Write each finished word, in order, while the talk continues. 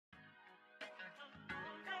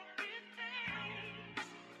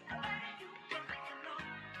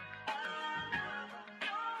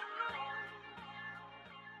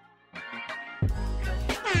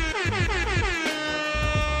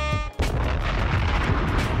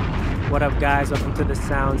What up, guys? Welcome to the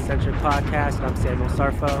Sound Centric Podcast. I'm Samuel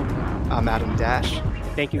Sarfo. I'm Adam Dash.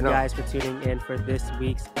 Thank you guys for tuning in for this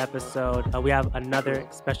week's episode. We have another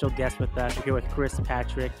special guest with us. We're here with Chris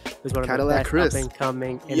Patrick, who's one of the best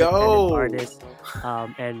up-and-coming independent artists.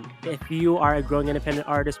 And if you are a growing independent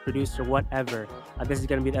artist, producer, whatever, this is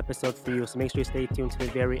going to be the episode for you. So make sure you stay tuned to the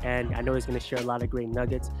very end. I know he's going to share a lot of great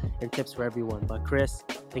nuggets and tips for everyone. But Chris,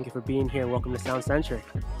 thank you for being here. Welcome to Sound Centric.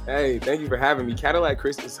 Hey, thank you for having me. Cadillac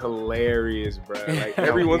Chris is hilarious, bro. Like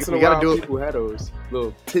every once in a while, people had those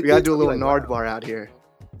little tidbits. We gotta do a little Nardwar out here.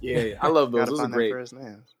 Yeah, I love those. Those are great.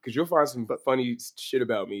 Because you'll find some funny shit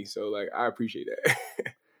about me. So, like, I appreciate that.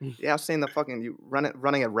 Yeah, I've seen the fucking you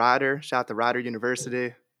running at Rider. Shout out to Rider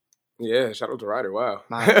University. Yeah, shout out to Rider. Wow.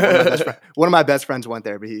 One of my best friends went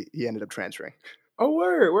there, but he ended up transferring. Oh,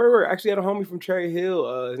 word. Actually, I had a homie from Cherry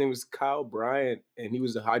Hill. His name was Kyle Bryant, and he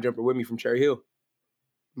was a high jumper with me from Cherry Hill.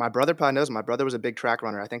 My brother probably knows. My brother was a big track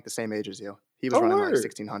runner. I think the same age as you. He was running like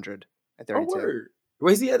 1600 at 32. Oh, word.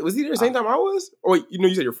 Was he there the same time I was? Or wait,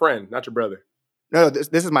 you said your friend, not your brother. No, this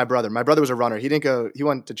is my brother. My brother was a runner. He didn't go. He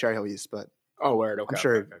went to Cherry Hill East, but word. Okay, I'm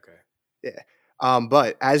sure. Okay. Yeah.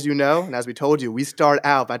 But as you know, and as we told you, we start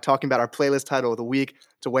out by talking about our playlist title of the week.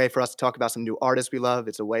 It's a way for us to talk about some new artists we love.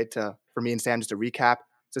 It's a way for me and Sam just to recap.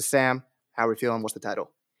 So Sam, how are we feeling? What's the title?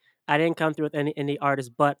 I didn't come through with any indie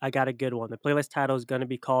artists, but I got a good one. The playlist title is going to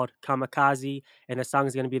be called Kamikaze, and the song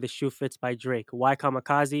is going to be The Shoe Fits by Drake. Why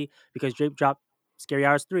Kamikaze? Because Drake dropped Scary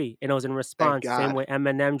Hours 3, and it was in response, same way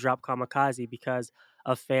Eminem dropped Kamikaze, because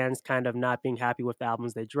of fans kind of not being happy with the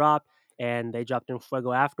albums they dropped, and they dropped in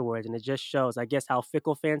Fuego afterwards, and it just shows, I guess, how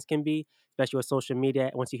fickle fans can be, especially with social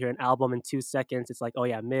media. Once you hear an album in 2 seconds, it's like, oh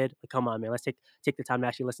yeah, mid. Like, come on, man, let's take the time to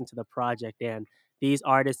actually listen to the project. And these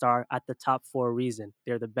artists are at the top for a reason.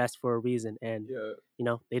 They're the best for a reason, and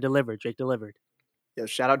they delivered. Drake delivered. Yeah,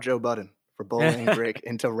 shout out Joe Budden for bullying Drake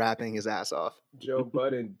into rapping his ass off. Joe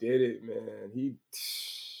Budden did it, man.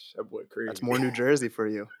 That boy crazy. That's more New Jersey for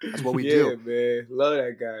you. That's what we do. Yeah, man. Love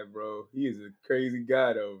that guy, bro. He is a crazy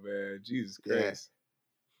guy, though, man. Jesus Christ.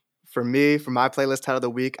 Yeah. For me, for my playlist title of the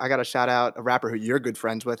week, I got to shout out a rapper who you're good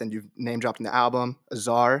friends with and you've name dropped in the album,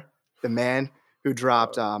 Azar, the man who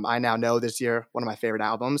dropped I Now Know this year, one of my favorite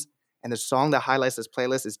albums. And the song that highlights this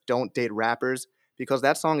playlist is Don't Date Rappers, because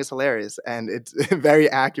that song is hilarious and it's very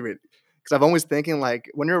accurate. Because I'm always thinking,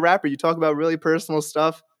 like, when you're a rapper, you talk about really personal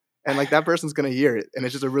stuff, and like that person's gonna hear it, and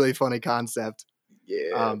it's just a really funny concept.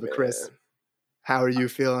 Yeah. But Chris, how are you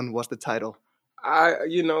feeling? What's the title? I'm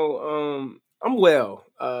well.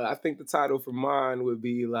 I think the title for mine would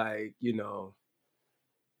be like, it's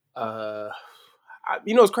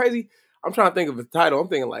crazy. I'm trying to think of a title. I'm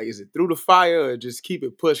thinking like, is it Through the Fire or just Keep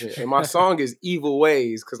It Pushing? And my song is Evil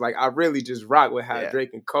Ways, because like I really just rock with how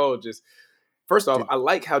Drake and Cole just. First off, I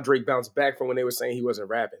like how Drake bounced back from when they were saying he wasn't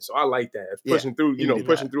rapping. So I like that. Pushing through,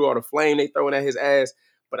 pushing through all the flame they throwing at his ass.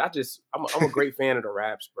 But I'm a great fan of the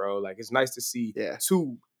raps, bro. Like, it's nice to see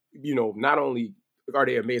two, not only are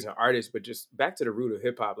they amazing artists, but just back to the root of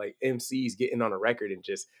hip hop, like MCs getting on a record and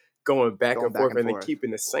just going back and forth and then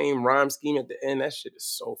keeping the same rhyme scheme at the end. That shit is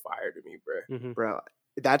so fire to me, bro. Mm-hmm. Bro,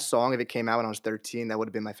 that song, if it came out when I was 13, that would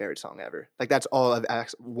have been my favorite song ever. Like, that's all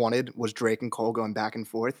I've wanted was Drake and Cole going back and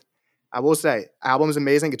forth. I will say, album is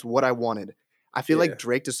amazing. It's what I wanted. I feel like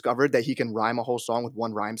Drake discovered that he can rhyme a whole song with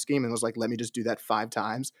one rhyme scheme and was like, let me just do that 5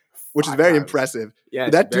 times, which is very impressive. Yeah,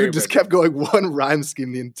 that dude just kept going one rhyme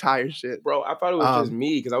scheme the entire shit. Bro, I thought it was just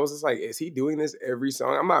me because I was just like, is he doing this every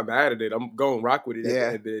song? I'm not mad at it. I'm going rock with it at the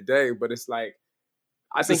end of the day. But it's like,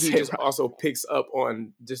 I think he just also picks up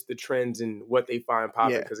on just the trends and what they find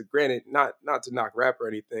popular. Because granted, not to knock rap or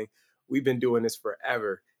anything, we've been doing this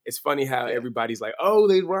forever. It's funny how everybody's like, oh,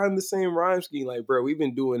 they rhyme the same rhyme scheme. Like, bro, we've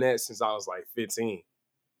been doing that since I was like 15.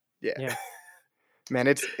 Yeah. Man,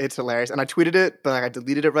 it's hilarious. And I tweeted it, but like I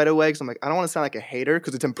deleted it right away because I'm like, I don't want to sound like a hater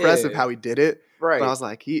because it's impressive how he did it. Right. But I was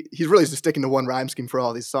like, he's really just sticking to one rhyme scheme for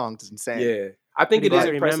all these songs. It's insane. Yeah. I think it is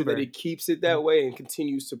impressive that he keeps it that way and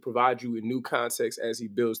continues to provide you with new context as he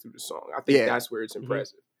builds through the song. I think that's where it's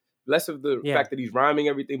impressive. Less of the fact that he's rhyming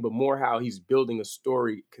everything, but more how he's building a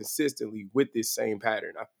story consistently with this same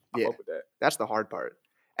pattern. I fuck with that. That's the hard part.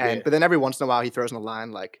 But then every once in a while he throws in a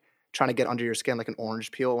line like trying to get under your skin like an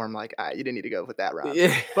orange peel where I'm like, you didn't need to go with that rhyme.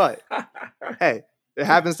 Yeah. But hey, it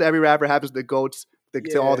happens to every rapper, it happens to the GOATs,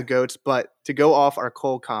 to all the GOATs. But to go off our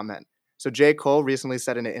Cole comment. So J. Cole recently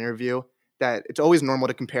said in an interview that it's always normal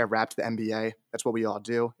to compare rap to the NBA. That's what we all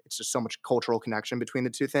do. It's just so much cultural connection between the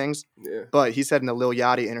two things. Yeah. But he said in the Lil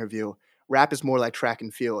Yachty interview, rap is more like track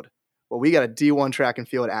and field. Well, we got a D1 track and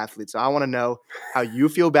field athlete, so I want to know how you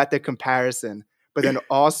feel about the comparison. But then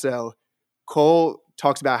also, Cole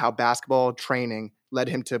talks about how basketball training led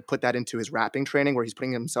him to put that into his rapping training, where he's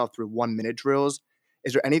putting himself through 1 minute drills.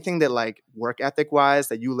 Is there anything that like work ethic wise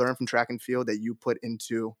that you learned from track and field that you put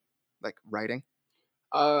into like writing?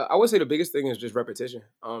 I would say the biggest thing is just repetition.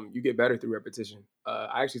 You get better through repetition.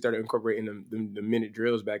 I actually started incorporating the minute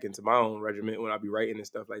drills back into my own regiment when I be writing and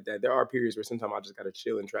stuff like that. There are periods where sometimes I just gotta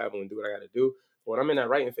chill and travel and do what I gotta do. But when I'm in that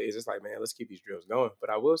writing phase, it's like, man, let's keep these drills going. But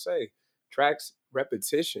I will say, tracks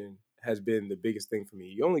repetition has been the biggest thing for me.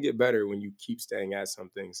 You only get better when you keep staying at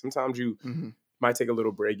something. Sometimes you Mm-hmm. might take a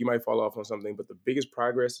little break, you might fall off on something, but the biggest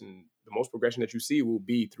progress and the most progression that you see will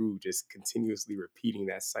be through just continuously repeating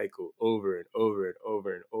that cycle over and over and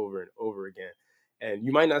over and over and over again. And the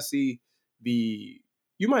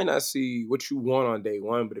you might not see what you want on day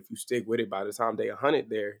one, but if you stick with it, by the time day 100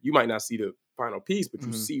 there, you might not see the final piece, but you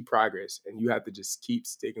Mm-hmm. see progress, and you have to just keep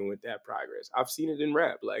sticking with that progress. I've seen it in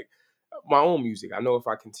rap, like my own music. I know if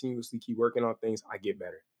I continuously keep working on things, I get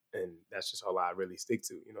better. And that's just all I really stick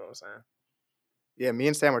to, you know what I'm saying? Yeah, me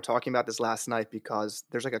and Sam were talking about this last night because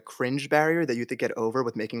there's like a cringe barrier that you have to get over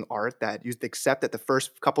with making art, that you have to accept that the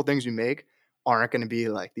first couple things you make aren't going to be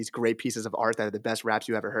like these great pieces of art that are the best raps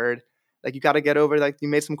you ever heard. Like you got to get over like you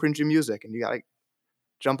made some cringy music and you got to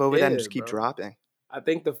jump over that and Yeah, just keep bro. dropping. I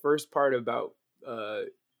think the first part about uh,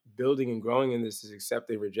 building and growing in this is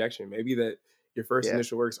accepting rejection. Maybe that your first Yeah.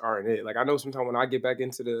 initial works aren't it. Like I know sometimes when I get back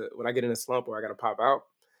into when I get in a slump or I gotta pop out,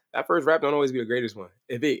 that first rap don't always be the greatest one.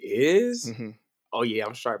 If it is, Hmm. oh yeah,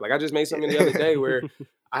 I'm sharp. Like I just made something the other Yeah. day where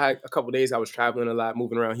I had a couple days I was traveling a lot,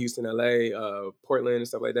 moving around Houston, LA, Portland, and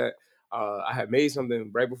stuff like that. I had made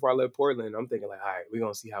something right before I left Portland. I'm thinking like, all right, we're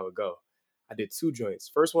gonna see how it go. I did 2 joints.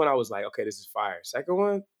 First one, I was like, okay, this is fire. Second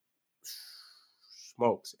one,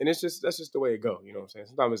 smokes. And it's just that's just the way it go. You know what I'm saying?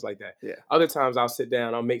 Sometimes it's like that. Yeah. Other times I'll sit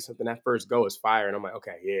down, I'll make something that first go is fire, and I'm like,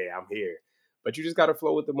 okay, yeah, I'm here. But you just gotta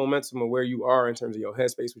flow with the momentum of where you are in terms of your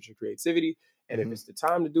headspace with your creativity. And if Hmm. it's the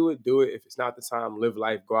time to do it, do it. If it's not the time, live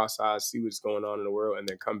life, go outside, see what's going on in the world, and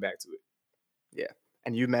then come back to it. Yeah.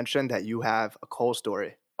 And you mentioned that you have a Cole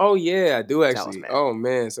story. Oh yeah, I do Tell us, actually. man. Oh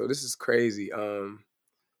man, so this is crazy.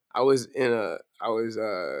 I was in a I was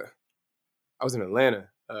in Atlanta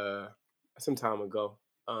some time ago.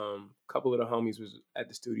 A couple of the homies was at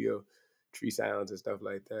the studio, Tree Sounds and stuff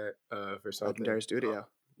like that, for something. Legendary Studio.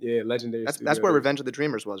 Yeah, legendary That's where studios. Revenge of the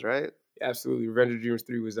Dreamers was, right? Absolutely. Revenge of Dreamers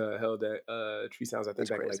 3 was held at Tree Sounds, I think, That's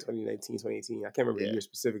back in like crazy. 2019, 2018. I can't remember the Yeah. year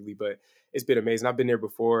specifically, but it's been amazing. I've been there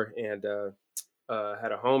before and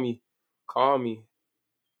had a homie call me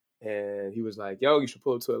and he was like, "Yo, you should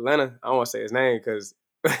pull up to Atlanta." I don't want to say his name because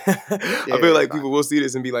I Yeah, feel you're like fine. people will see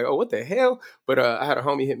this and be like, "Oh, what the hell?" But I had a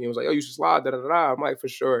homie hit me and was like, "Oh, you should slide." Da da da. I'm like, "For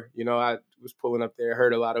sure." You know, I was pulling up there,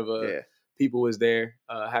 heard a lot of Yeah. people was there.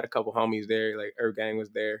 Had a couple homies there, like Gang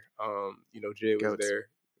was there. JID was Goats. there.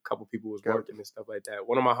 A couple people was Goat. working and stuff like that.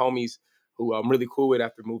 One of my homies who I'm really cool with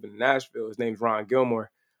after moving to Nashville, his name's Ron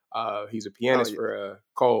Gilmore. He's a Oh, pianist for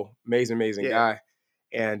Cole. Amazing yeah. guy.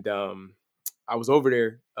 And I was over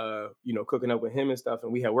there, cooking up with him and stuff,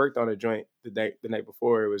 and we had worked on a joint the night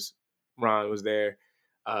before. It was Ron was there.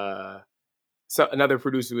 So another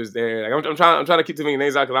producer was there. Like I'm trying to keep too many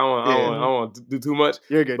names out because Yeah. I don't want to do too much.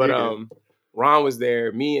 You're good. But You're good. Ron was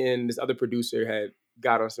there. Me and this other producer had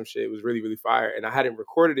got on some shit. It was really really fire, and I hadn't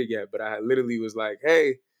recorded it yet. But I literally was like,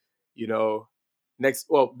 hey, you know,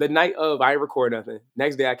 the night of I recorded nothing.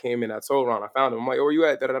 Next day I came in, I told Ron, I found him. I'm like, oh, where you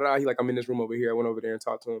at? Da, da, da. He like, I'm in this room over here. I went over there and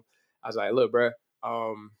talked to him. I was like, look, bro,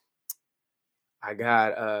 I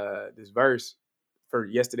got this verse for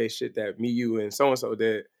yesterday's shit that me, you, and so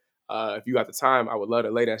did. If you got the time, I would love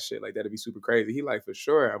to lay that shit. Like that'd be super crazy. He like, for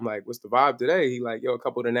sure. I'm like, what's the vibe today? He like, yo, a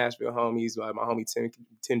couple of the Nashville homies, like my homie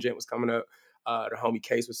Tim Gent was coming up. The homie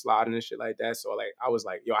Case was sliding and shit like that. So like I was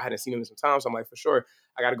like, yo, I hadn't seen him in some time. So I'm like, for sure,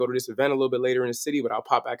 I gotta go to this event a little bit later in the city, but I'll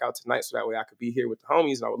pop back out tonight so that way I could be here with the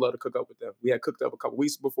homies and I would love to cook up with them. We had cooked up a couple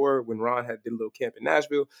weeks before when Ron had did a little camp in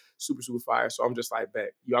Nashville, super, super fire. So I'm just like,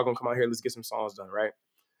 bet, y'all gonna come out here, let's get some songs done, right?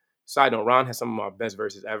 Side note, Ron has some of my best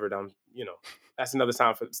verses ever done. That's another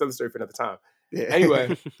time for another story for another time. Yeah.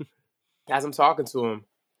 Anyway, as I'm talking to him,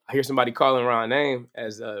 I hear somebody calling Ron's name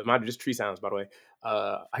as mine just Tree Sounds, by the way.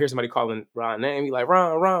 I hear somebody calling Ron's name. He like,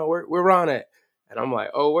 Ron, where Ron at? And I'm like,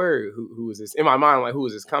 oh, word, who is this? In my mind, I'm like, who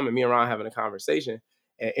is this coming? Me and Ron having a conversation.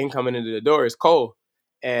 And in coming into the door is Cole.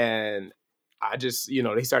 And I just, he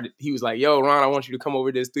was like, yo, Ron, I want you to come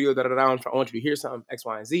over to the studio. Da, da, da, I want you to hear something, X,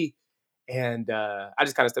 Y, and Z. And I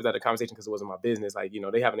just kind of stepped out of the conversation because it wasn't my business. Like,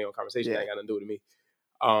 they having their own conversation. That Yeah. ain't got nothing to do with me.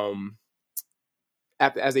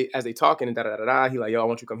 After as they talking and da da da da, he like, yo, I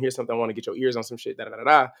want you to come hear something. I want to get your ears on some shit. Da da da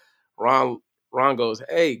da. Ron goes,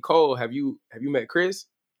 hey Cole, have you met Chris?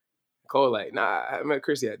 Cole like, nah, I haven't met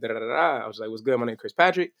Chris yet. Da da da da. I was like, what's good? My name is Chris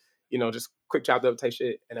Patrick. just quick chopped up type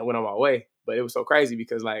shit, and I went on my way. But it was so crazy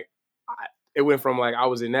because like it went from like I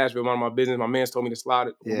was in Nashville, mind my business. My man told me to slide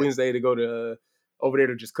Wednesday to go to over there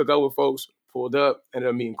to just cook up with folks. Pulled up, ended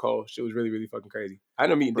up meeting Cole. Shit was really, really fucking crazy. I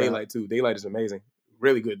ended up meeting Daylight too. Daylight is amazing.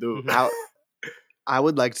 Really good dude. I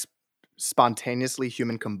would like spontaneously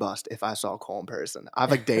human combust if I saw Cole in person.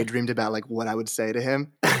 I've like daydreamed about like what I would say to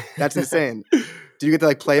him. That's insane. Do you get to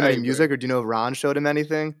like play him any music, or do you know if Ron showed him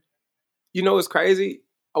anything? You know, it's crazy.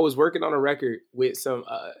 I was working on a record with some.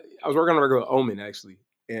 I was working on a record with Omen actually,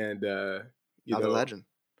 and Another legend.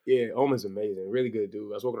 Yeah, Omen's amazing. Really good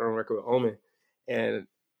dude. I was working on a record with Omen, and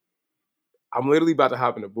I'm literally about to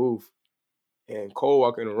hop in the booth, and Cole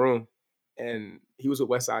walked in the room, and he was with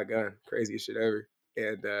West Side Gun, craziest shit ever.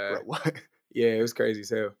 And Bro, what? Yeah, it was crazy as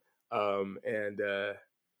hell. And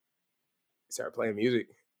started playing music.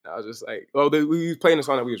 I was just like, we was playing the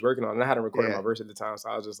song that we was working on, and I hadn't recorded my verse at the time, so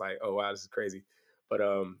I was just like, oh wow, this is crazy. But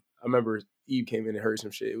I remember Eve came in and heard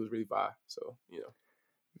some shit. It was really fire. So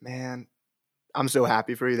man, I'm so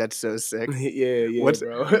happy for you. That's so sick. yeah,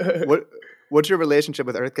 bro. What's your relationship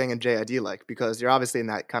with Earth Gang and JID like? Because you're obviously in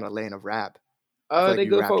that kind of lane of rap. I feel like they you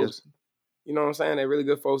good rap folks. You know what I'm saying? They're really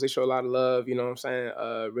good folks. They show a lot of love. You know what I'm saying?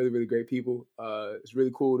 Really, really great people. It's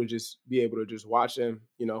really cool to just be able to just watch them.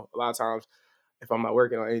 A lot of times if I'm not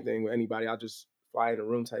working on anything with anybody, I'll just fly in the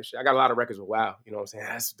room type shit. I got a lot of records with Wow. You know what I'm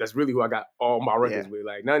saying? That's really who I got all my records with.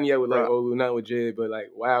 Like nothing yet with like Olu, nothing with JID, but like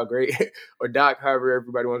Wow, great. Or Doc, however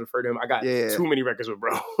everybody wants to refer to him. I got too many records with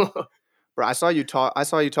bro. Bro, I saw you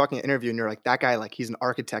talking in an interview, and you're like, that guy, like he's an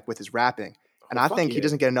architect with his rapping. And I think he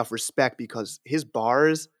doesn't get enough respect because his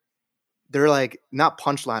bars, they're like not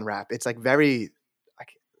punchline rap. It's like it's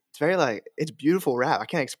beautiful rap. I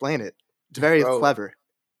can't explain it. It's very clever.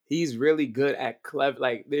 He's really good at clever.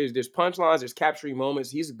 Like there's punchlines, there's capturing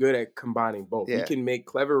moments. He's good at combining both. He can make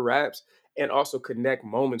clever raps and also connect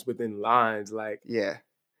moments within lines. Like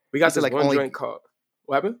we got this like one joint called.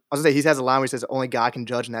 What happened? I was gonna say he has a line where he says only God can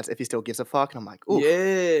judge, and that's if he still gives a fuck. And I'm like, oof.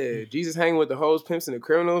 Yeah, Jesus hanging with the hoes, pimps, and the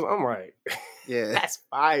criminals. I'm like, that's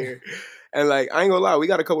fire. And like, I ain't gonna lie, we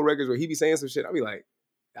got a couple records where he be saying some shit. I be like,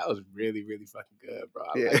 that was really, really fucking good, bro.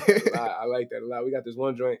 I like that a lot. I like that a lot. We got this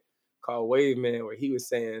one joint called Wave Man where he was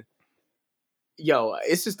saying, yo,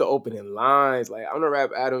 it's just the opening lines. Like, I'm gonna rap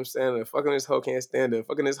Adam Sandler, fucking this hoe can't stand up,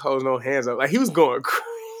 fucking this hoe's no hands up. Like, he was going crazy.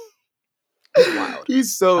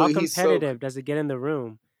 He's wild. How competitive does it get in the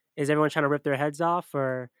room? Is everyone trying to rip their heads off,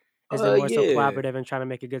 or is it more so collaborative and trying to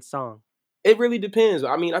make a good song? It really depends.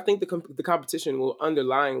 I mean, I think the competition will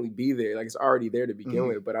underlyingly be there. Like, it's already there to begin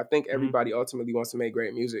with. But I think everybody ultimately wants to make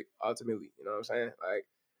great music, ultimately. You know what I'm saying? Like,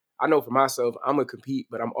 I know for myself, I'm going to compete,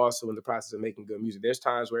 but I'm also in the process of making good music. There's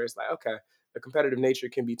times where it's like, okay, the competitive nature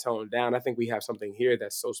can be toned down. I think we have something here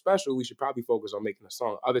that's so special, we should probably focus on making a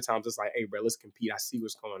song. Other times it's like, hey, bro, let's compete. I see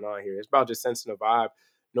what's going on here. It's about just sensing the vibe,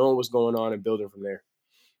 knowing what's going on, and building from there.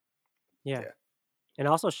 Yeah. And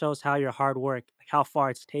it also shows how your hard work, like how far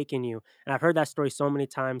it's taken you. And I've heard that story so many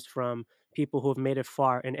times from people who have made it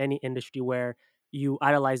far in any industry where you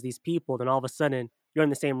idolize these people, then all of a sudden you're in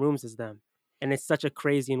the same rooms as them. And it's such a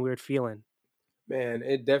crazy and weird feeling. Man,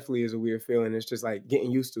 it definitely is a weird feeling. It's just like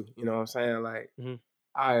getting used to, you know what I'm saying? Like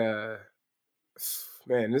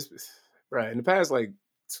man, in the past like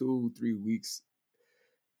 2-3 weeks,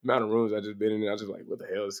 the amount of rooms I just been in, I just like, what the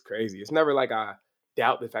hell is crazy? It's never like I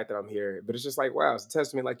doubt the fact that I'm here, but it's just like, wow, it's a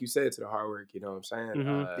testament, like you said, to the hard work. You know what I'm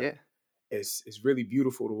saying? It's really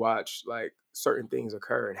beautiful to watch like certain things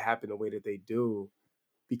occur and happen the way that they do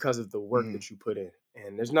because of the work that you put in.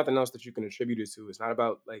 And there's nothing else that you can attribute it to. It's not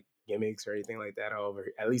about like gimmicks or anything like that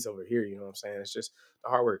at least over here, you know what I'm saying? It's just the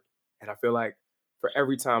hard work. And I feel like for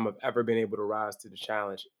every time I've ever been able to rise to the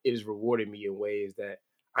challenge, it has rewarded me in ways that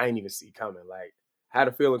I didn't even see coming. Like I had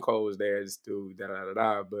a feeling Cole was there, this dude, but I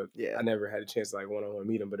never had a chance to like one-on-one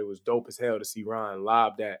meet him. But it was dope as hell to see Ron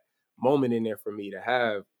lob that moment in there for me to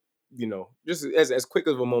have, just as quick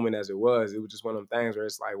of a moment as it was just one of them things where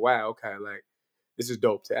it's like, wow, okay, like this is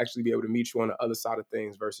dope to actually be able to meet you on the other side of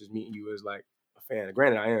things versus meeting you as like a fan. And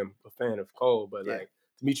granted, I am a fan of Cole, but like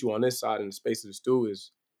to meet you on this side in the space of the stew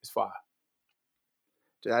is fire.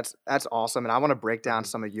 Dude, that's awesome. And I want to break down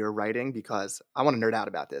some of your writing because I want to nerd out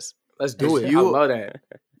about this. Let's do it. I love that.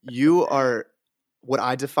 You are what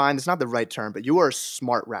I define, it's not the right term, but you are a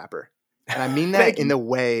smart rapper. And I mean that in the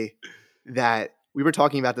way that we were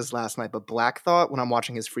talking about this last night, but Black Thought, when I'm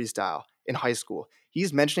watching his freestyle in high school,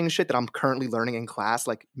 he's mentioning shit that I'm currently learning in class,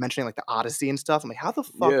 like mentioning like the Odyssey and stuff. I'm like, how the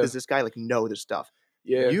fuck does this guy like know this stuff?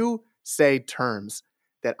 Yeah. You say terms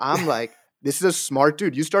that I'm like, this is a smart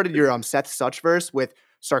dude. You started your Seth Such verse with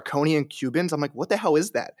Sarconian Cubans. I'm like, what the hell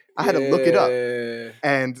is that? I had to look it up.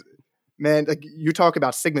 And Man, like you talk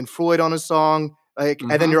about Sigmund Freud on a song, like,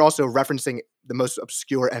 and then you're also referencing the most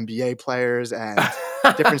obscure NBA players and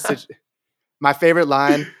different my favorite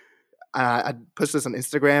line, I posted this on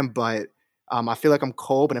Instagram, but I feel like I'm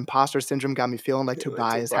cold, but imposter syndrome got me feeling like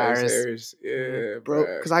Tobias Harris. Yeah, Bro,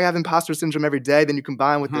 bro. because I have imposter syndrome every day. Then you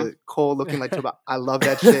combine with the cold looking like Tobias. I love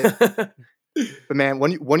that shit. But man,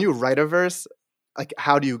 when you write a verse, like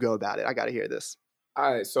how do you go about it? I gotta hear this.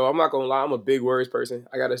 All right, so I'm not gonna lie, I'm a big words person.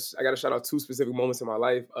 I gotta shout out two specific moments in my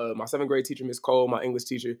life. My 7th grade teacher, Miss Cole, my English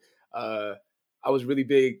teacher. Uh, I was really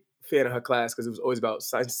big fan of her class because it was always about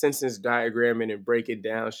sentence diagramming and breaking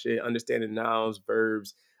down shit, understanding nouns,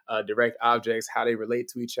 verbs, direct objects, how they relate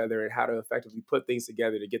to each other, and how to effectively put things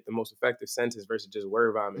together to get the most effective sentence versus just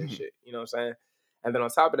word vomit and shit. You know what I'm saying? And then on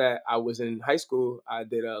top of that, I was in high school. I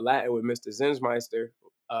did Latin with Mr. Zinsmeister.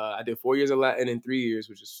 I did 4 years of Latin in 3 years,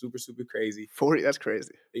 which is super, super crazy. 40, that's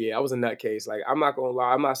crazy. Yeah, I was a nutcase. Like, I'm not gonna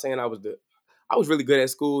lie. I'm not saying I was really good at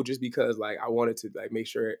school just because like I wanted to like make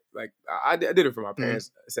sure like I did it for my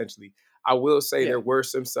parents essentially. I will say there were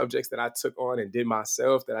some subjects that I took on and did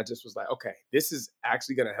myself that I just was like, okay, this is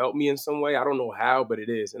actually gonna help me in some way. I don't know how, but it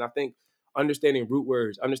is. And I think understanding root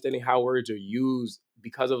words, understanding how words are used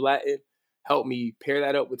because of Latin, helped me pair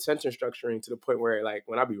that up with sentence structuring to the point where like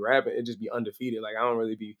when I be rapping, it just be undefeated. Like I don't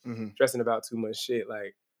really be stressing about too much shit.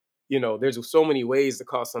 Like there's so many ways to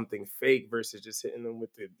call something fake versus just hitting them with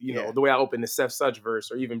the way I open the Seth Such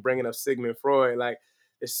verse or even bringing up Sigmund Freud. Like,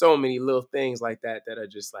 there's so many little things like that that are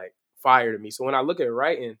just like fire to me. So when I look at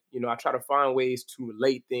writing, I try to find ways to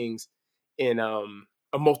relate things in a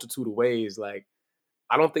multitude of ways. Like,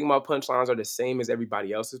 I don't think my punchlines are the same as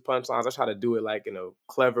everybody else's punchlines. I try to do it like in a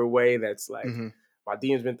clever way that's like my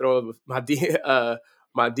demons been throwing with my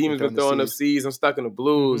demons been throwing up seeds. I'm stuck in the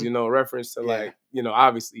blues, reference to like,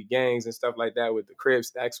 obviously gangs and stuff like that with the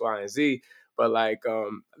Crips, the X, Y, and Z. But like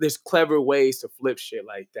there's clever ways to flip shit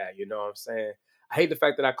like that, you know what I'm saying? I hate the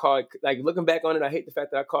fact that I called, like looking back on it, I hate the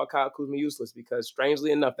fact that I called Kyle Kuzma useless because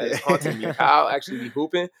strangely enough, that is haunting me. Kyle actually be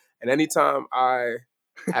hooping. And anytime I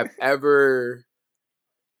have ever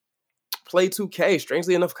play 2K.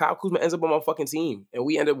 Strangely enough, Kyle Kuzma ends up on my fucking team, and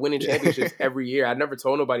we end up winning championships every year. I never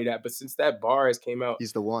told nobody that, but since that bar has came out,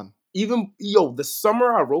 he's the one. Even the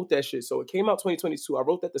summer I wrote that shit. So it came out 2022. I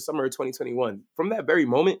wrote that the summer of 2021. From that very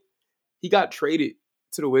moment, he got traded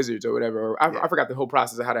to the Wizards or whatever. I forgot the whole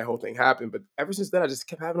process of how that whole thing happened. But ever since then, I just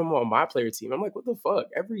kept having him on my player team. I'm like, what the fuck?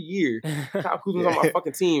 Every year, Kyle Kuzma's on my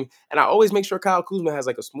fucking team. And I always make sure Kyle Kuzma has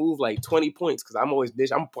like a smooth like 20 points because I'm always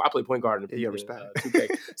bitch. I play point guard in the 2K.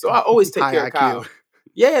 So I always take care of Kyle.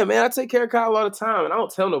 Yeah, man, I take care of Kyle all the time. And I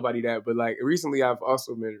don't tell nobody that. But like recently, I've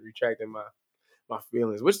also been retracting my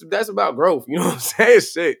feelings, which that's about growth. You know what I'm saying?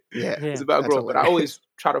 Shit. Yeah. It's about growth. Hilarious. But I always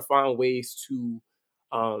try to find ways to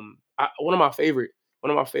one of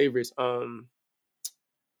my favorites,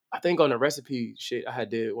 I think on the recipe shit, I had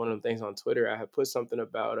did one of them things on Twitter. I had put something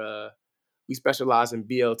about we specialize in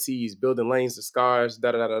BLTs, building lanes to scars,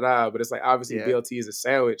 da da da da da. But it's like obviously BLT is a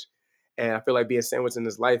sandwich, and I feel like being sandwiched in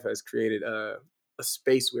this life has created a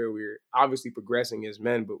space where we're obviously progressing as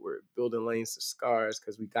men, but we're building lanes to scars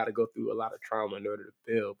because we got to go through a lot of trauma in order to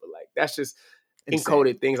build. But like that's just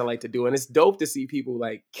encoded things I like to do. And it's dope to see people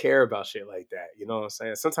like care about shit like that. You know what I'm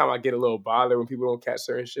saying? Sometimes I get a little bothered when people don't catch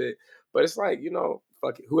certain shit, but it's like,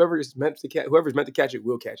 fuck it. Whoever's meant to catch it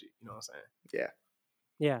will catch it. You know what I'm saying?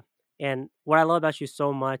 Yeah. And what I love about you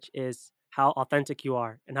so much is how authentic you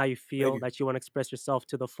are and how you feel that you want to express yourself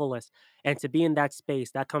to the fullest. And to be in that space,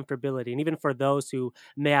 that comfortability. And even for those who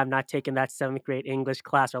may have not taken that 7th grade English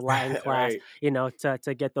class or Latin class,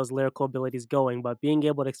 to get those lyrical abilities going, but being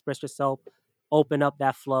able to express yourself, open up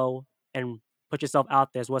that flow and put yourself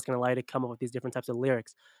out there is what's going to allow you to come up with these different types of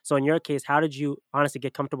lyrics. So in your case, how did you honestly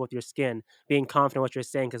get comfortable with your skin, being confident in what you're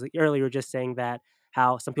saying? Because earlier you were just saying that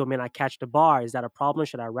how some people may not catch the bar. Is that a problem?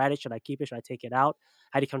 Should I write it? Should I keep it? Should I take it out?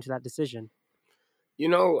 How do you come to that decision?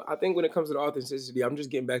 I think when it comes to the authenticity, I'm just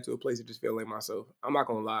getting back to a place of just feeling like myself. I'm not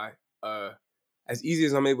gonna lie. As easy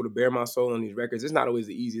as I'm able to bare my soul on these records, it's not always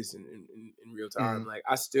the easiest in real time. Like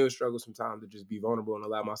I still struggle sometimes to just be vulnerable and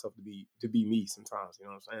allow myself to be me sometimes. You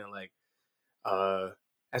know what I'm saying? Like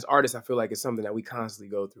as artists, I feel like it's something that we constantly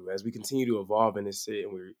go through as we continue to evolve in this shit,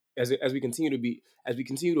 and as we continue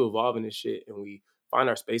to evolve in this shit, and we find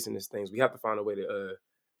our space in these things. We have to find a way to,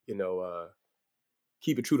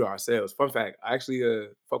 keep it true to ourselves. Fun fact: I actually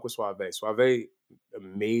fuck with Suave. Suave,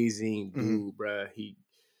 amazing dude, bruh.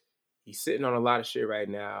 He's sitting on a lot of shit right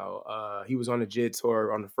now. He was on the JID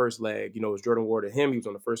tour on the first leg. It was Jordan Ward and him. He was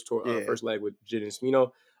on the first tour, first leg with JID and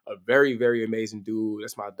Smino. A very, very amazing dude.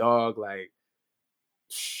 That's my dog. Like,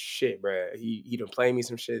 shit, bruh. He done played me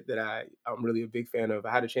some shit that I'm really a big fan of.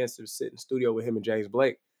 I had a chance to sit in studio with him and James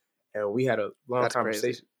Blake, and we had a long That's crazy.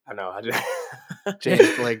 conversation. I know. I just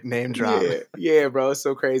James Blake name drop. yeah, yeah, bro. It's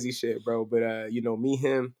so crazy shit, bro. But me,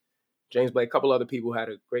 him, James Blake, a couple other people had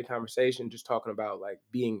a great conversation just talking about like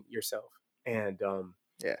being yourself. And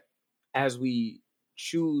Yeah. as we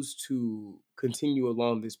choose to continue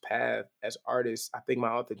along this path as artists, I think my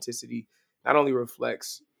authenticity not only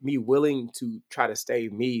reflects me willing to try to stay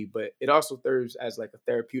me, but it also serves as like a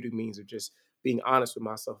therapeutic means of just being honest with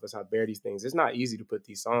myself as I bear these things. It's not easy to put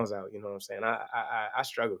these songs out, you know what I'm saying? I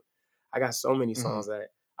struggle. I got so many Hmm. songs that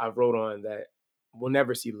I wrote on that will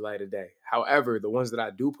never see the light of day. However, the ones that I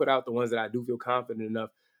do put out, the ones that I do feel confident enough,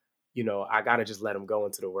 I gotta just let them go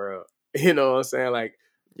into the world. You know what I'm saying? Like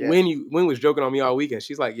Yeah. Win was joking on me all weekend.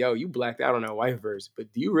 She's like, "Yo, you blacked out on that wife verse,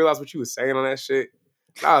 but do you realize what you was saying on that shit?"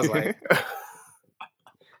 And I was like,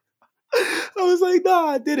 I was like, "Nah,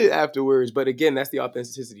 I did it afterwards." But again, that's the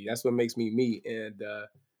authenticity. That's what makes me me. And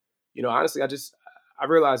honestly, I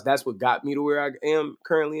realized that's what got me to where I am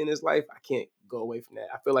currently in this life. I can't go away from that.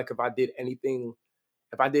 I feel like if I did anything,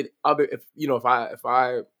 if I did other, if you know, if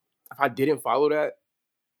I didn't follow that,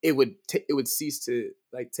 it would cease to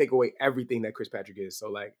like take away everything that Chris Patrick is. So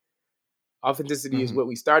like authenticity is Hmm. what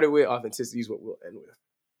we started with. Authenticity is what we'll end with.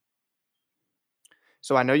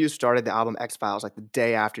 So I know you started the album X Files like the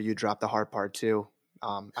day after you dropped the Hard Part Two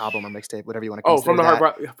album or mixtape, whatever you want to Oh, consider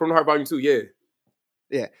that. from the heart volume 2. Yeah.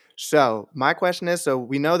 Yeah. So my question is, so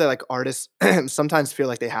we know that like artists sometimes feel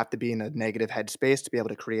like they have to be in a negative headspace to be able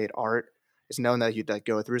to create art. It's known that you'd like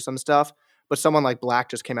go through some stuff. But someone like Black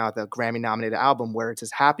just came out with a Grammy nominated album where it's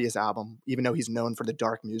his happiest album, even though he's known for the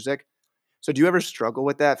dark music. So do you ever struggle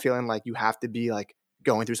with that, feeling like you have to be like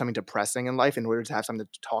going through something depressing in life in order to have something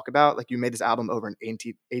to talk about? Like you made this album over an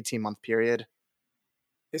 18-month period.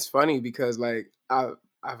 It's funny because like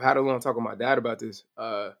I've had a long talk with my dad about this.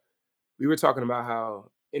 We were talking about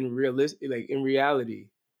how in reality,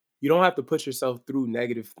 you don't have to put yourself through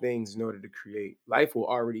negative things in order to create. Life will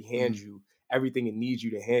already hand Mhm. you everything it needs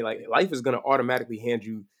you to hand. Like life is gonna automatically hand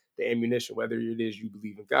you the ammunition, whether it is you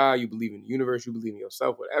believe in God, you believe in the universe, you believe in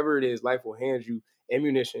yourself, whatever it is, life will hand you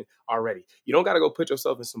ammunition already. You don't gotta go put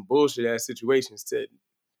yourself in some bullshit ass situations to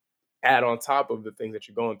add on top of the things that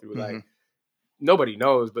you're going through. Like Mhm. nobody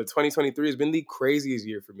knows, but 2023 has been the craziest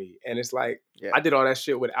year for me. And it's like Yeah. I did all that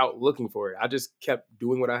shit without looking for it. I just kept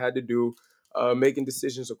doing what I had to do, making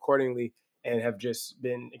decisions accordingly, and have just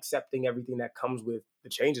been accepting everything that comes with the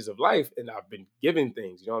changes of life. And I've been given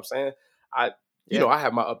things, you know what I'm saying? I, Yeah. I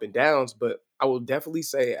have my up and downs, but I will definitely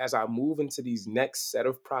say as I move into these next set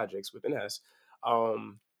of projects with an S,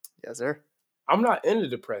 um, Yes, sir. I'm not in a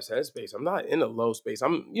depressed headspace. I'm not in a low space.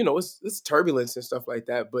 It's turbulence and stuff like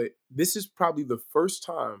that. But this is probably the first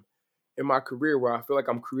time in my career where I feel like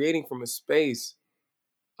I'm creating from a space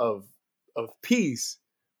of peace,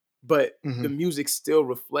 but the Mhm. music still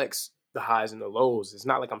reflects the highs and the lows. It's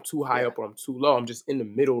not like I'm too high Yeah. up or I'm too low. I'm just in the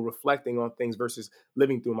middle, reflecting on things versus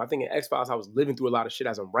living through them. I think in X Files, I was living through a lot of shit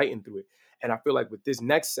as I'm writing through it, and I feel like with this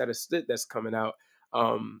next set of shit that's coming out,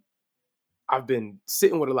 um, I've been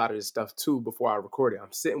sitting with a lot of this stuff too before I record it.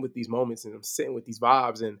 I'm sitting with these moments and I'm sitting with these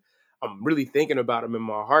vibes and I'm really thinking about them in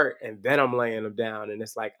my heart and then I'm laying them down. And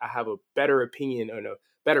it's like I have a better opinion and a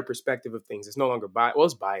better perspective of things. It's no longer biased. Well,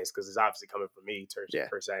 it's biased because it's obviously coming from me Yeah.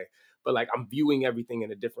 per se. But like I'm viewing everything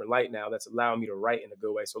in a different light now that's allowing me to write in a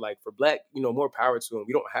good way. So like for Black, more power to him.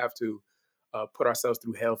 We don't have to put ourselves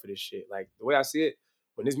through hell for this shit. Like the way I see it,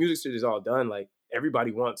 when this music shit is all done, like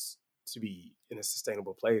everybody wants to be in a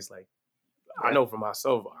sustainable place. Like I Yeah. know for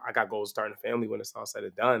myself, I got goals starting a family when it's all said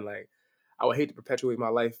and done. Like, I would hate to perpetuate my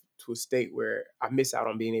life to a state where I miss out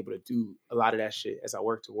on being able to do a lot of that shit as I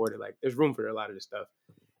work toward it. Like, there's room for a lot of this stuff.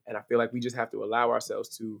 And I feel like we just have to allow ourselves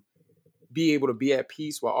to be able to be at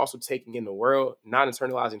peace while also taking in the world, not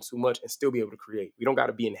internalizing too much, and still be able to create. We don't got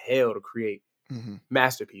to be in hell to create Mhm.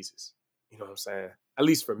 masterpieces. You know what I'm saying? At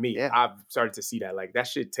least for me, Yeah. I've started to see that. Like, that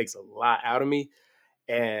shit takes a lot out of me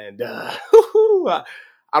and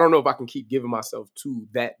I don't know if I can keep giving myself to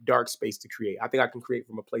that dark space to create. I think I can create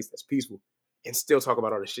from a place that's peaceful and still talk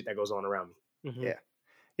about all the shit that goes on around me. Mhm. Yeah.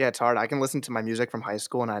 Yeah, it's hard. I can listen to my music from high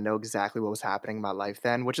school and I know exactly what was happening in my life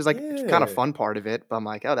then, which is like kind of Yeah, fun part of it. But I'm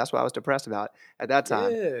like, oh, that's what I was depressed about at that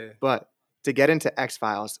time. yeah. But to get into X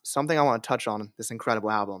Files, something I want to touch on this incredible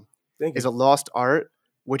album Thank is you. a lost art,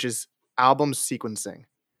 which is album sequencing.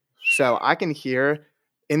 So I can hear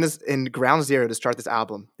in Ground Zero to start this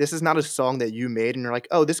album, this is not a song that you made and you're like,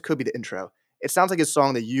 oh, this could be the intro. It sounds like a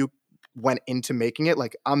song that you went into making it.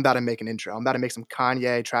 Like, I'm about to make an intro. I'm about to make some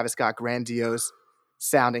Kanye, Travis Scott, grandiose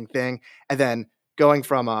sounding thing. And then going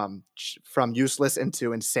from useless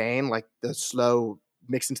into insane, like the slow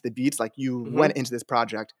mix into the beats, like you Mm-hmm. went into this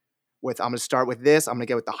project with I'm gonna start with this, I'm gonna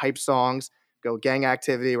get with the hype songs, go gang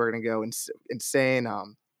activity, we're gonna go insane.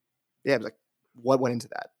 Yeah, like what went into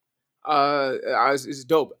that? It's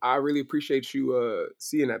dope. I really appreciate you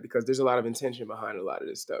seeing that because there's a lot of intention behind a lot of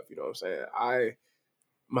this stuff. You know what I'm saying?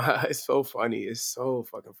 It's so funny. It's so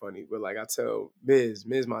fucking funny. But like I tell Miz,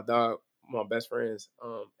 my dog, my best friends,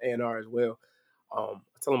 A&R as well. I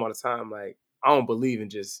tell them all the time, like I don't believe in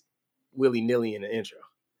just willy nilly in the intro.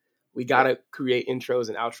 We Yeah, gotta create intros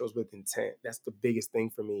and outros with intent. That's the biggest thing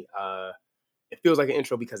for me. It feels like an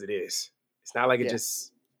intro because it is. It's not like it yeah,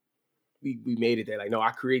 just we made it there. Like, no,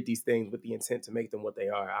 I create these things with the intent to make them what they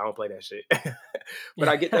are. I don't play that shit. But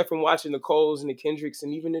I get that from watching the Coles and the Kendricks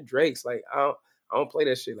and even the Drakes. Like, I don't play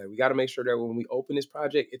that shit. Like, we got to make sure that when we open this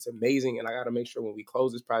project, it's amazing, and I got to make sure when we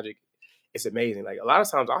close this project, it's amazing. Like a lot of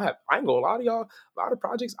times, I ain't gonna lie to y'all. A lot of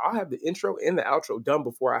projects, I'll have the intro and the outro done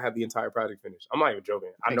before I have the entire project finished. I'm not even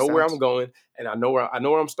joking. I makes know where I'm sense. going, and I know where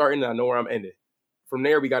I'm starting, and I know where I'm ending. From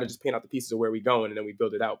there, we got to just paint out the pieces of where we going, and then we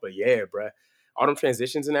build it out. But yeah, bruh, all them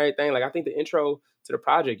transitions and everything. Like I think the intro to the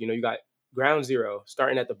project, you got ground zero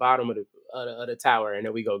starting at the bottom of the tower, and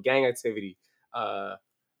then we go gang activity, uh,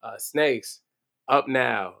 snakes, up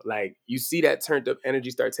now. Like you see that turned up energy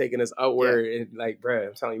start taking us Yeah. upward, and like, bruh,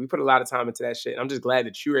 I'm telling you, we put a lot of time into that shit. And I'm just glad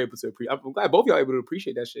that you were able to appreciate. I'm glad both y'all able to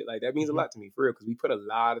appreciate that shit. Like that means a Mhm. lot to me for real because we put a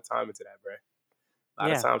lot of time into that, bruh. A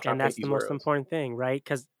lot of Yeah, time trying and to paint that's the these most worlds. important thing, right?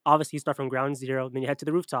 Because obviously you start from ground zero, then you head to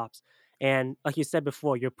the rooftops. And like you said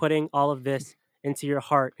before, you're putting all of this into your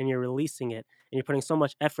heart and you're releasing it and you're putting so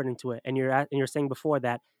much effort into it. And you're saying before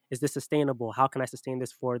that, is this sustainable? How can I sustain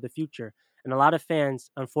this for the future? And a lot of fans,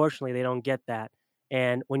 unfortunately, they don't get that.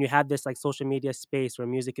 And when you have this like social media space where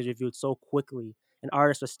music is reviewed so quickly and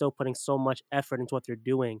artists are still putting so much effort into what they're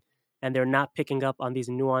doing and they're not picking up on these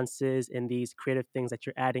nuances and these creative things that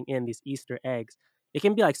you're adding in, these Easter eggs, it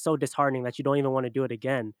can be like so disheartening that you don't even want to do it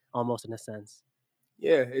again, almost in a sense.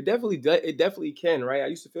 Yeah, it definitely does. It definitely can, right? I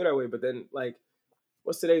used to feel that way, but then like,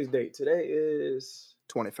 what's today's date? Today is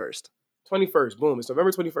 21st. 21st. Boom. It's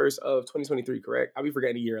November 21st of 2023, correct? I'll be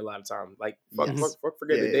forgetting the year a lot of time. Like, fuck, Mhm. fuck, Yes. fuck,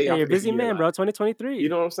 forget Yeah, the yeah, day. Yeah, yeah. I you're a forget the busy year a man, lot. bro. You 2023.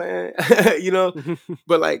 know what I'm saying?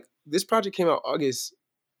 But like, this project came out August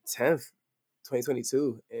 10th,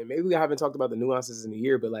 2022. And maybe we haven't talked about the nuances in the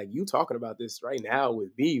year, but like, you talking about this right now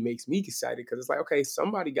with me makes me excited because it's like, okay,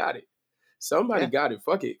 somebody got it. Somebody Yeah. got it.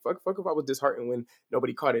 Fuck it. Fuck if I was disheartened when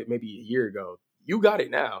nobody caught it maybe a year ago. You got it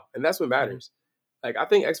now. And that's what Mhm. matters. Like I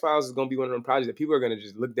think X Files is gonna be one of them projects that people are gonna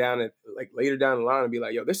just look down at like later down the line and be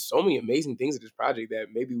like, yo, there's so many amazing things in this project that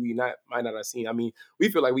maybe we might not have seen. I mean, we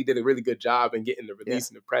feel like we did a really good job in getting the Yeah. release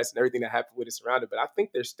and the press and everything that happened with it surrounded. But I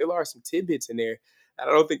think there still are some tidbits in there that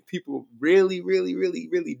I don't think people really, really, really,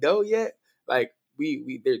 really know yet. Like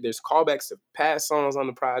there's callbacks to past songs on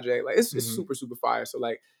the project. Like it's Hmm. super, super fire. So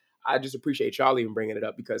like I just appreciate y'all even bringing it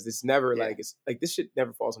up because it's never Yeah. like it's like this shit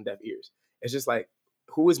never falls on deaf ears. It's just like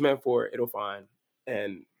who is meant for it, it'll find.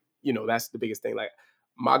 And that's the biggest thing. Like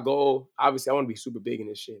my goal, obviously, I want to be super big in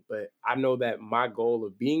this shit, but I know that my goal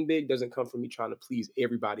of being big doesn't come from me trying to please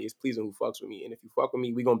everybody. It's pleasing who fucks with me. And if you fuck with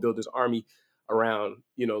me, we gonna build this army around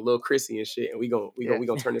little Chrissy and shit, and Yeah. we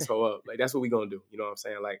gonna turn this hoe up. Like that's what we gonna do. You know what I'm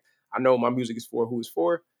saying? Like I know my music is for who it's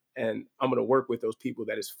for, and I'm gonna work with those people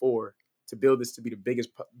that is for to build this to be the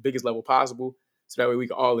biggest level possible, so that way we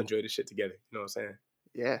can all enjoy this shit together. You know what I'm saying?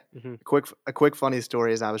 Yeah. Mhm. A quick funny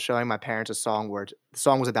story is I was showing my parents a song where the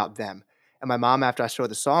song was about them. And my mom, after I showed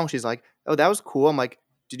the song, she's like, "Oh, that was cool." I'm like,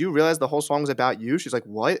 "Did you realize the whole song was about you?" She's like,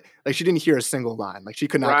 "What?" Like she didn't hear a single line. Like she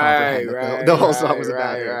could not Right, comprehend that the, right, the whole song right, was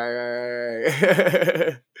about right, her. right,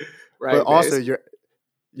 right. But Right, man. also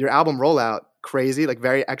your album rollout, crazy, like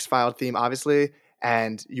very X-File theme, obviously.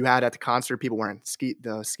 And you had at the concert people wearing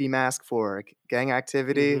the ski mask for like, gang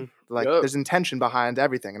activity. Mhm. Like Yup. there's intention behind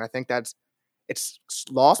everything. And I think it's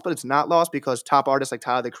lost, but it's not lost because top artists like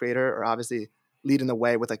Tyler the Creator are obviously leading the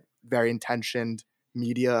way with like very intentioned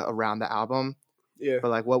media around the album. Yeah.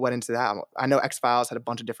 But like what went into that? I know X Files had a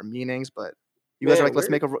bunch of different meanings, but you guys are Man, like, let's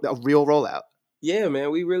make a real rollout. yeah, man,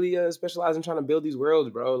 we really specialize in trying to build these worlds,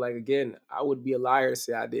 bro. Like again, I would be a liar to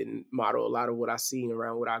say I didn't model a lot of what I seen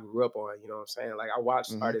around what I grew up on. You know what I'm saying? Like I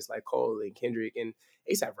watched Hmm. artists like Cole and Kendrick and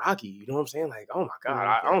ASAP Rocky. You know what I'm saying? Like, oh my god, Mhm.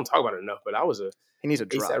 I Yeah, don't talk about it enough, but I was a he needs a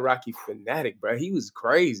ASAP drop. Rocky fanatic, bro. He was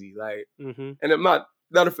crazy. Like, Mhm. and I'm not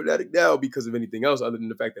a fanatic now because of anything else other than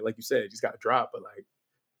the fact that, like you said, just got dropped. But like,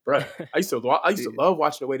 bruh, I used to Yeah. love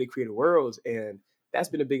watching the way they created worlds, and that's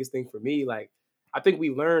been the biggest thing for me. Like, I think we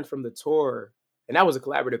learned from the tour And that was a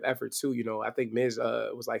collaborative effort too. You know, I think Miz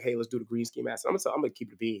was like, "Hey, let's do the green ski mask." I'm gonna keep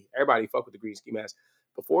it a bean. Everybody fuck with the green ski mask.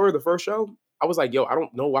 Before the first show, I was like, "Yo, I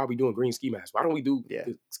don't know why we doing green ski masks. Why don't we do Yeah.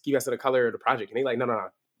 the ski mask of the color of the project?" And they like, "No, no, no,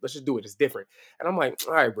 let's just do it. It's different." And I'm like,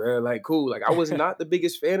 "All right, bro, like cool." Like I was not the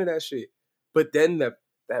biggest fan of that shit, but then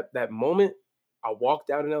that moment, I walked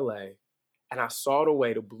out in LA and I saw the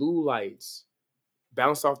way the blue lights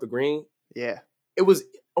bounced off the green. Yeah. It was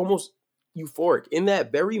almost euphoric. In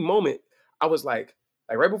that very moment, I was like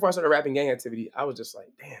right before I started rapping gang activity, I was just like,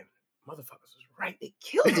 damn, motherfuckers was right. They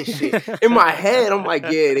killed this shit. In my head, I'm like,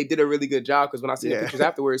 yeah, they did a really good job. Because when I seen the Yeah. pictures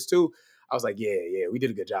afterwards too, I was like, yeah, we did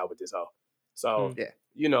a good job with this. Oh, so Mm. Yeah.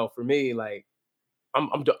 you know, for me, like,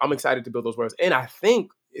 I'm excited to build those worlds, and I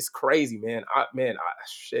think it's crazy, man.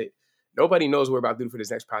 Shit. Nobody knows what we're about to do for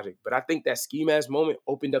this next project, but I think that ski mask moment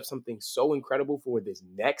opened up something so incredible for this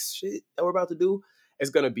next shit that we're about to do. It's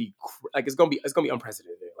gonna be like it's gonna be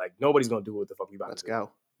unprecedented. Like nobody's gonna do what the fuck we about Let's to do.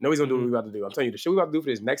 go. Nobody's gonna do what Mhm. we about to do. I'm telling you, the shit we about to do for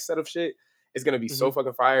this next set of shit is gonna be so Mhm.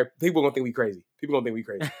 fucking fire. People gonna think we crazy. People gonna think we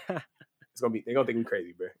crazy. They're gonna think we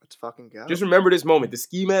crazy, bro. Let's fucking Just go. remember this moment. The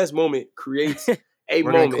ski mask moment creates a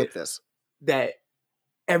We're gonna moment clip this. that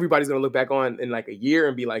everybody's gonna look back on in like a year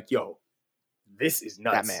and be like, "Yo, this is That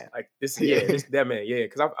nuts." man. Like this, Yeah. yeah, this that man, yeah.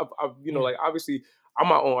 Because I've you know, Yeah. like obviously, I'm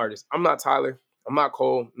my own artist. I'm not Tyler. I'm not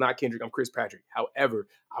Cole. I'm not Kendrick. I'm Chris Patrick. However,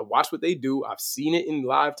 I watch what they do. I've seen it in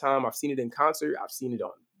live time. I've seen it in concert. I've seen it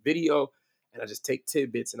on video. And I just take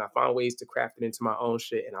tidbits and I find ways to craft it into my own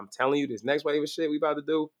shit. And I'm telling you, this next wave of shit we about to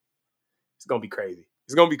do, it's gonna be crazy.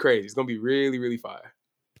 It's gonna be crazy. It's gonna be really, really fire.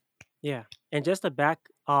 Yeah. And just to back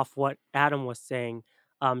off what Adam was saying,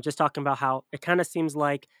 just talking about how it kind of seems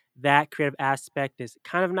like that creative aspect is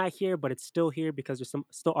kind of not here, but it's still here because there's some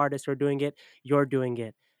still artists who are doing it. You're doing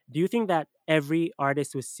it. Do you think that every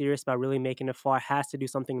artist who's serious about really making it far has to do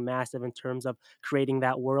something massive in terms of creating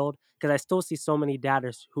that world? Because I still see so many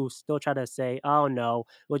datters who still try to say, oh no,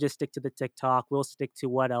 we'll just stick to the TikTok, we'll stick to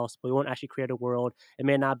what else, but we won't actually create a world. It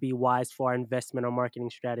may not be wise for our investment or marketing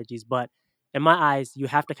strategies, but in my eyes, you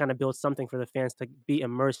have to kind of build something for the fans to be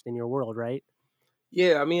immersed in your world, right?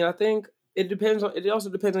 Yeah, I mean, I think it depends on. It also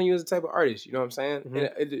depends on you as a type of artist. You know what I'm saying? And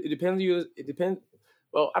Mhm. it depends on you. It depends.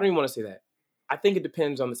 Well, I don't even want to say that. I think it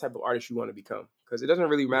depends on the type of artist you want to become because it doesn't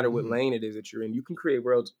really matter Mhm. what Mhm. lane it is that you're in. You can create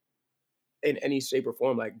worlds in any shape or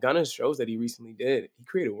form. Like Gunna shows that he recently did. He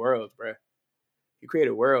created worlds, bruh. He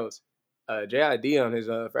created worlds. JID on his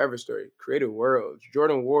Forever Story created worlds.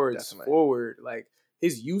 Jordan Ward's Definitely. Forward, like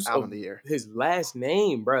his use Album of of the year. his last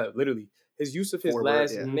name, bruh. Literally, his use of his Forward.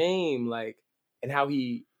 last Yeah. Mhm. name, like, and how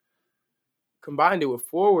he combined it with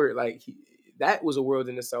Forward, like that was a world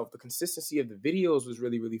in itself. The consistency of the videos was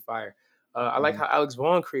really, really fire. I like Mhm. how Alex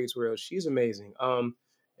Vaughn creates worlds. She's amazing.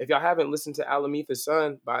 If y'all haven't listened to Alamitha's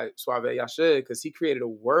Son by Suave, y'all should, because he created a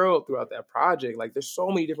world throughout that project. Like there's so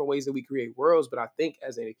many different ways that we create worlds, but I think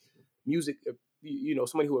as a music, you know,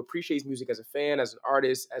 somebody who appreciates music as a fan, as an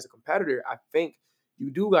artist, as a competitor, I think you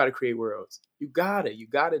do got to create worlds. You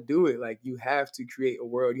gotta do it. Like you have to create a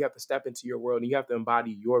world. You have to step into your world and you have to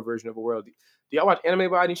embody your version of a world. Do y'all watch anime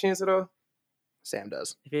by any chance at all? Sam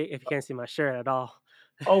does. If you can't see my shirt at all,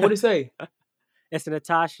 Oh, what did it say? it's an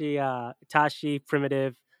Itachi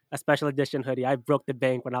primitive a special edition hoodie. I broke the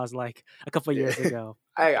bank when I was like a couple Yeah. years ago.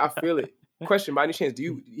 Hey, I feel it. Question by any chance,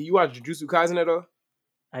 do you watch Jujutsu Kaisen at all?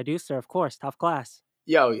 I do, sir. Of course, top class.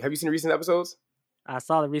 Yo, have you seen the recent episodes? I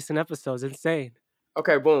saw the recent episodes. Insane.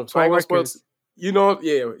 Okay, boom. So I ain't gonna spoil. Co-workers. You know,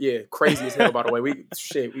 yeah, crazy as hell. By the way, we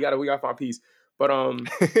gotta find peace. But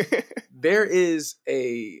there is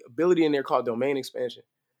a ability in there called domain expansion,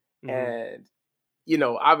 Hmm. and you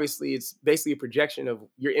know, obviously, it's basically a projection of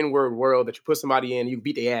your inward world that you put somebody in, you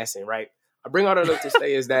beat their ass in, right? I bring all that up to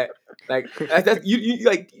say is that like you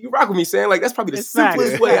like you rock with me saying like that's probably the It's facts.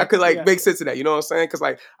 simplest It's Yeah. way I could facts. like Yeah. make sense of that. You know what I'm saying? Because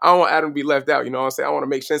like I don't want Adam to be left out. You know what I'm saying? I want to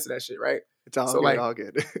make sense of that shit, right? It's all So good. like All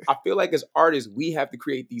good. I feel like as artists, we have to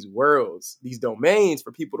create these worlds, these domains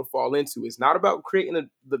for people to fall into. It's not about creating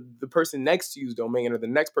the person next to you's domain or the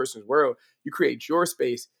next person's world. You create your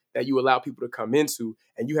space that you allow people to come into,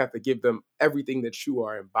 and you have to give them everything that you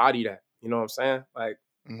are, embody that. You know what I'm saying? Like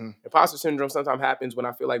Mhm. imposter syndrome sometimes happens when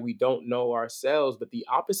I feel like we don't know ourselves, but the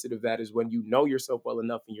opposite of that is when you know yourself well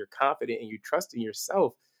enough and you're confident and you trust in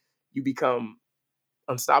yourself, you become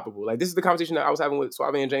unstoppable. Like this is the conversation that I was having with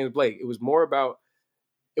Suave and James Blake. It was more about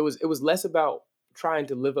it was less about trying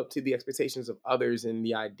to live up to the expectations of others and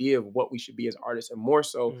the idea of what we should be as artists, and more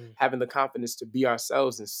so Mm. having the confidence to be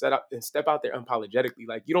ourselves and set up and step out there unapologetically.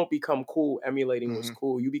 Like you don't become cool emulating what's Mhm.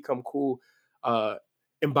 cool. You become cool uh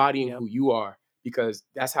embodying Yep. who you are, because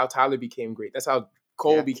that's how Tyler became great. That's how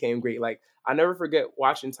Cole Yeah. became great. Like I never forget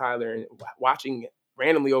watching Tyler and watching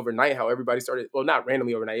randomly overnight how everybody started. Well, not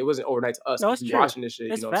randomly overnight. It wasn't overnight to us No, because it's we true. watching this shit.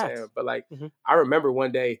 You It's know what I'm saying? facts. But like, Mhm. I remember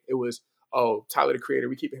one day it was, oh, Tyler the Creator,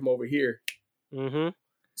 we keep him over here. Mhm.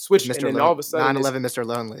 Switch, and Mr. then all of a sudden it's 9/11 Mr.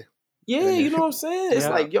 Lonely. And yeah, then you know what I'm saying? It's Yeah.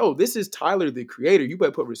 like, yo, this is Tyler the Creator. You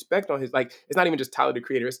better put respect on his like. It's not even just Tyler the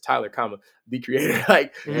Creator. It's Tyler, comma the Creator.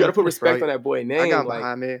 Like you got to put respect bro, on that boy I got name. him Like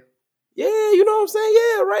behind me. yeah, you know what I'm saying?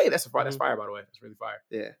 Yeah, right. That's that's Mhm. fire, by the way. That's really fire.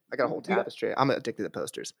 Yeah, I got a whole You got, tapestry. I'm addicted to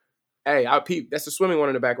posters. hey, I peep. That's the swimming one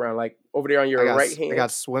in the background, like over there on I your got right I hand. got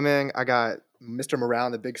swimming. I got Mr. Morale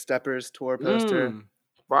and the Big Steppers tour poster.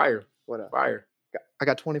 Fire, What else? fire. I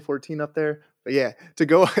got 2014 up there. But yeah, to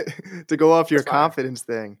go to go off your That's fire. confidence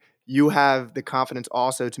thing, you have the confidence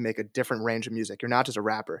also to make a different range of music. You're not just a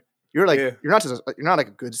rapper. You're like Yeah. you're not like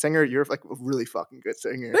a good singer. You're like a really fucking good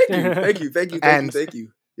singer. Thank you, thank you, thank you, thank you, And thank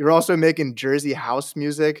you. you're also making Jersey house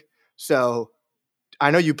music. So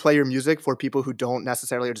I know you play your music for people who don't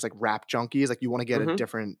necessarily are just like rap junkies. Like you want to get a Mm-hmm.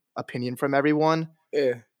 different opinion from everyone.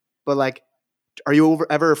 Yeah. But like, are you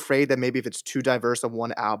ever afraid that maybe if it's too diverse on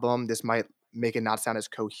one album, this might make it not sound as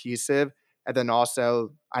cohesive? And then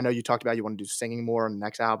also, I know you talked about you want to do singing more on the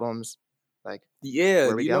next albums. Like, Yeah,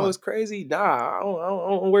 where are we you know going? it's crazy. Nah, I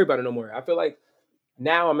don't worry about it no more. I feel like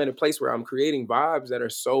now I'm in a place where I'm creating vibes that are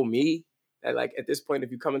so me that like at this point, if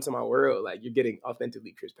you come into my world, like you're getting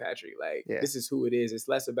authentically Chris Patrick. Like Yeah, this is who it is. It's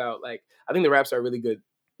less about like I think the raps are really good.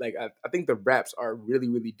 Like I think the raps are a really,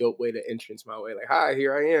 really dope way to entrance my way. Like, hi,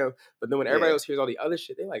 here I am. But then when everybody yeah, else hears all the other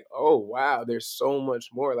shit, they're like, oh wow, there's so much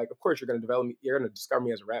more. Like, of course you're gonna develop me, you're gonna discover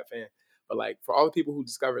me as a rap fan. But like for all the people who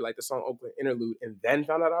discovered like the song Oakland Interlude and then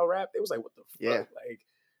found out I rap, it was like, what the yeah, fuck? Like,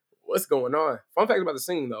 what's going on? Fun fact about the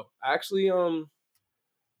singing though. I actually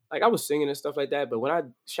like I was singing and stuff like that, but when I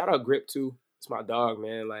shout out Grip too, it's my dog,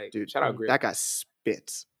 man. Like dude, shout out Grip. that guy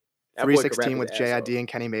spits. That boy could rap 316 his with ass off. JID and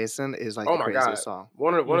Kenny Mason is like Oh the my god, craziest song.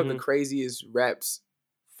 one of the Mhm. craziest raps.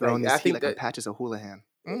 Throwing Like this I heat think like I'm that. Patches O'Houlihan.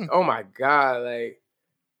 Oh my god, like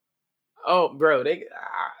oh bro, they.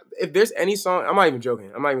 If there's any song, I'm not even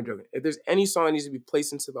joking. I'm not even joking. If there's any song that needs to be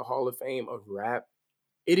placed into the Hall of Fame of rap,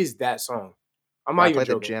 it is that song. I'm Bro, not I even play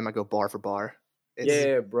the joking. gym. I go bar for bar. It's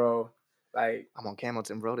Yeah, bro. Like I'm on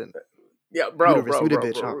Hamilton Road and yeah, Uterus,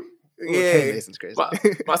 bitch. Huh? Ooh, Kenny Yeah. Mason's crazy.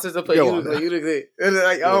 My sister play Go you on to play now. you to play. And it's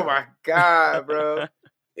like, oh Yeah. my God, bro.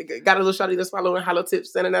 It got a little shawty that's following hollow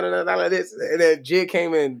tips, sending out like this. And then Jid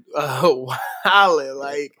came in hollering, Yeah.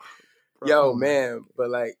 like, Bro, yo, oh my man. But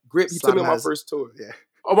like Grip, he took me Slaughter on my has first tour. yeah.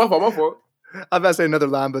 Oh, my fault, my fault. I was about to say another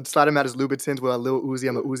line, but Slaughter had his Louboutins with a Lil Uzi.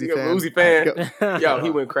 I'm a Uzi You got fan. Uzi All right, fan. go. Yo,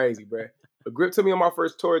 he went crazy, bro. But Grip took me on my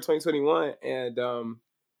first tour in 2021. And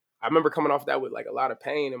I remember coming off that with like a lot of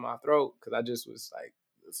pain in my throat because I just was like,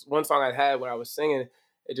 this one song I had when I was singing,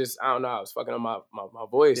 it just, I don't know, I was fucking up my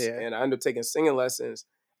voice. Yeah. And I ended up taking singing lessons.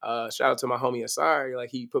 Shout out to my homie Asari.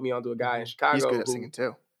 Like he put me onto a guy in He's good Chicago at who, singing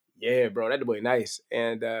too. yeah, bro, that boy nice.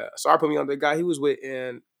 And Asari put me on the guy he was with.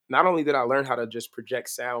 And not only did I learn how to just project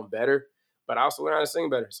sound better, but I also learned how to sing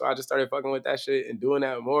better. So I just started fucking with that shit and doing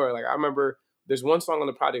that more. Like I remember there's one song on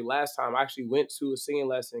the project last time I actually went to a singing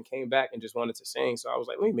lesson, came back and just wanted to sing. So I was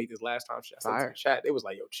like, let me make this last time shit. I sent it to the Fire. chat. They was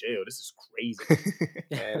like, yo, chill. This is crazy.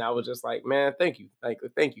 And I was just like, man, thank you. Like,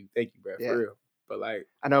 thank you, bro, Yeah. for real. But like,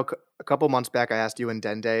 I know a couple months back I asked you and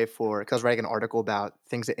Dende because I was writing an article about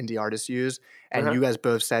things that indie artists use, and uh-huh. you guys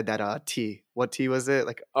both said that tea. What tea was it?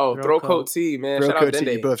 Like Oh, Throat throat coat coat. tea, man. throat Shout out coat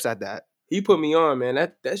tea. You Dende. both said that. He put me on, man.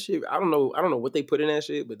 That shit, I don't know what they put in that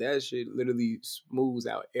shit, but that shit literally smooths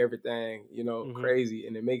out everything, Mhm. crazy.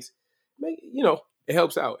 And it it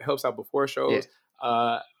helps out. It helps out before Yeah. shows.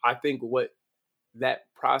 I think what that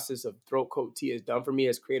process of throat coat tea has done for me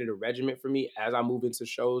has created a regiment for me as I move into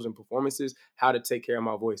shows and performances, how to take care of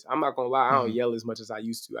my voice. I'm not gonna lie, I don't Mhm. yell as much as I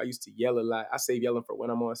used to. I used to yell a lot. I save yelling for when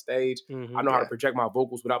I'm on stage. I Mhm. know how to Yeah. project my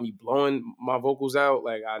vocals without me blowing my vocals out.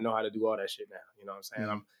 Like I know how to do all that shit now. You know what I'm saying?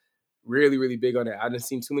 Mhm. I'm really, really big on that. I done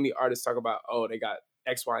seen too many artists talk about, oh, they got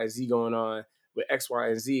X, Y, and Z going on with X, Y,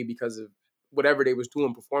 and Z because of whatever they was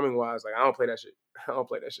doing performing wise. Like I don't play that shit. I don't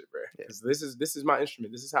play that shit, bro. Yeah. Because this is my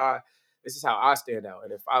instrument. This is how I stand out.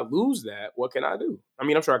 And if I lose that, what can I do? I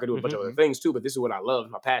mean, I'm sure I could do a bunch of other Mhm. things too, but this is what I love,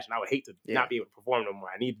 my passion. I would hate to Yeah. not be able to perform no more.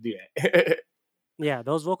 I need to do that. Yeah,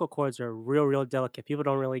 those vocal cords are real, real delicate. People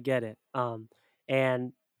don't really get it.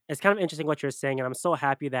 And it's kind of interesting what you're saying, and I'm so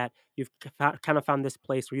happy that you've kind of found this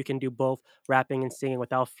place where you can do both rapping and singing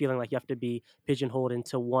without feeling like you have to be pigeonholed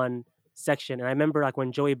into one section. And I remember like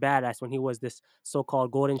when Joey Badass, when he was this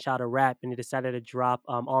so-called golden child of rap, and he decided to drop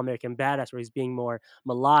All American Badass, where he's being more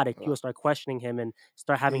melodic, people start questioning him and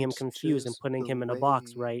start having him It's confused and just putting the him in a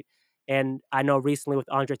box, way. right? And I know recently with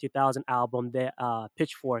Andre 3000 album, the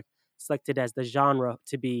Pitchfork selected as the genre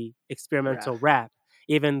to be Rap. experimental rap.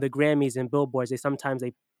 even the Grammys and Billboards,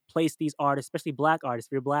 they place these artists, especially black artists.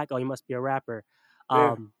 If you're black, oh, you must be a rapper.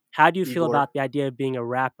 Yeah, How do you feel keyboard. about the idea of being a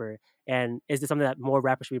rapper? And is this something that more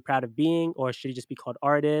rappers should be proud of being, or should he just be called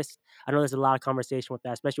artist? I know there's a lot of conversation with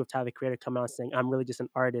that, especially with Tyler the Creator coming out saying, I'm really just an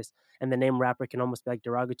artist. And the name rapper can almost be like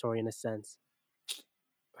derogatory in a sense.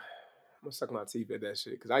 I'm gonna suck my teeth at that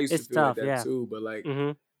shit because I used to It's feel like tough, that yeah. too. But like,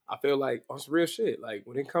 Mhm. I feel like on some real shit. Like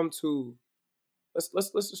when it comes to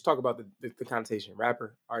let's just talk about the connotation rapper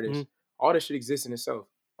Mhm. artist. All this shit exists in itself.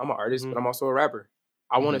 I'm an artist, Mhm. but I'm also a rapper.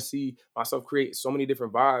 I want to Mhm. see myself create so many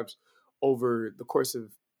different vibes over the course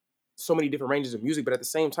of so many different ranges of music, but at the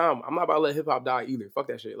same time, I'm not about to let hip hop die either. Fuck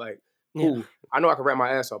that shit. Like, Yeah. cool. I know I can rap my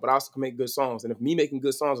ass off, but I also can make good songs. And if me making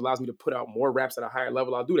good songs allows me to put out more raps at a higher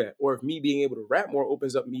level, I'll do that. Or if me being able to rap more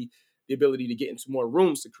opens up me the ability to get into more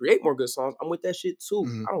rooms to create more good songs, I'm with that shit too.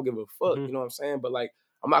 Mhm. I don't give a fuck. Mhm. You know what I'm saying? But like,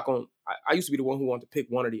 I'm not gonna. I used to be the one who wanted to pick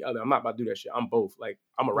one or the other. I'm not about to do that shit. I'm both. Like,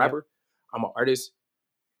 I'm a Yep. rapper. I'm an artist.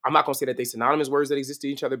 I'm not gonna say that they synonymous words that exist to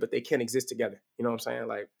each other, but they can exist together. You know what I'm saying?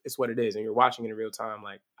 Like it's what it is, and you're watching it in real time.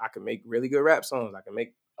 Like I can make really good rap songs. I can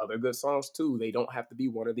make other good songs too. They don't have to be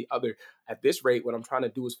one or the other. At this rate, what I'm trying to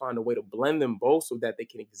do is find a way to blend them both so that they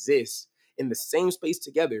can exist in the same space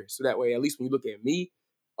together. So that way, at least when you look at me,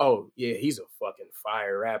 oh yeah, he's a fucking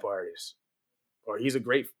fire rap artist or he's a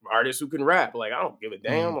great artist who can rap. Like I don't give a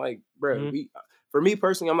damn. Mhm. Like, bro, Mhm. for me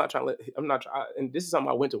personally, I'm not trying to I'm not trying, and this is something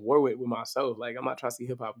I went to war with myself. Like, I'm not trying to see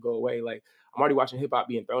hip hop go away. Like, I'm already watching hip hop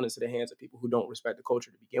being thrown into the hands of people who don't respect the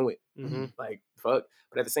culture to begin with. Mhm. Mhm. Like, fuck.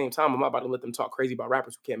 But at the same time, I'm not about to let them talk crazy about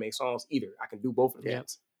rappers who can't make songs either. I can do both of them Yep.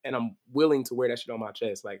 shits. And I'm willing to wear that shit on my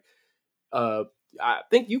chest. Like, uh, I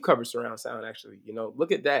think you cover surround sound actually. You know,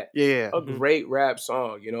 look at that. Yeah, yeah. A Mhm. great rap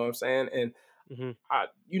song, you know what I'm saying? And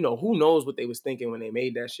Mhm. who knows what they was thinking when they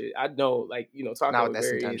made that shit. I know, like, Not talking with with this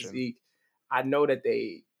Barry and intention. Zeke, I know that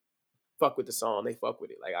they fuck with the song. They fuck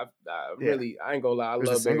with it. Like, Yeah. I ain't gonna lie, I It was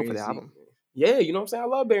a love single Barry for and the Zeke. album. Yeah, you know what I'm saying? I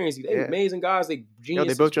love Barry and Zeke. They Yeah. amazing guys. They Yo, they both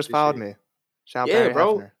geniuses with just this followed shit. me. Shout out Yeah, Barry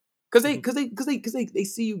bro. Hefner. Cause they, Mhm. cause they, cause they, cause they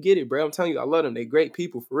see you get it, bro. I'm telling you, I love them. They great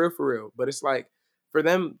people, for real. But it's like for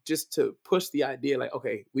them just to push the idea, like,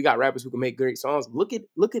 okay, we got rappers who can make great songs. Look at,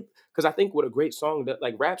 because I think what a great song that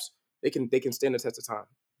like raps, they can stand the test of time.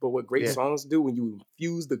 But what great Yeah. songs do when you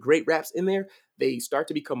infuse the great raps in there, they start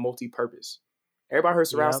to become multi-purpose. Everybody heard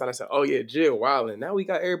surround Yep. sound and said, "Oh yeah, Jill Wildin." Now we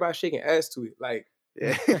got everybody shaking ass to it. Like,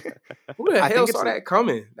 Yeah. who the I hell think saw it's that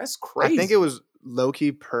coming? That's I think it crazy. was low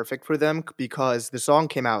key perfect for them because the song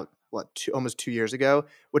came out almost 2 years ago,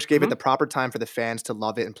 which gave it Hmm. the proper time for the fans to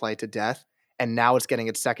love it and play it to death. And now it's getting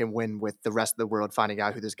its second win with the rest of the world finding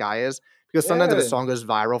out who this guy is. Because sometimes if a Yeah, song goes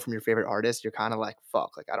viral from your favorite artist, you're kind of like,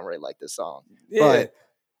 fuck, like I don't really like this song. yeah. But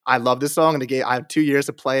I love this song and I have 2 years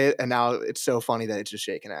to play it, and now it's so funny that it's just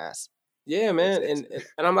shaking ass. Yeah, It's man, it's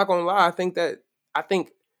and I'm not gonna lie. I think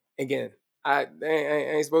again, I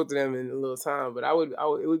ain't spoke to them in a little time, but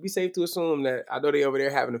it would be safe to assume that I know they over there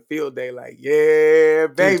having a field day. Like, yeah,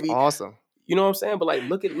 dude, it's baby, awesome. you know what I'm saying? But like,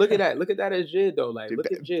 look at that as JID though. Like, Dude,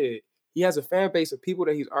 look at JID. He has a fan base of people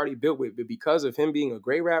that he's already built with, but because of him being a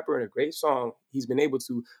great rapper and a great song, he's been able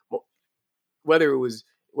to whether it was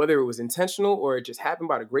whether it was intentional or it just happened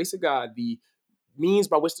by the grace of God, the means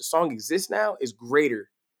by which the song exists now is greater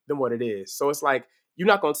than what it is. So it's like you're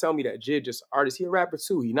not gonna tell me that JID just artist. He a rapper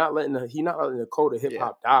too. He not letting the code of hip yeah.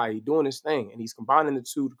 hop die. He's doing his thing and he's combining the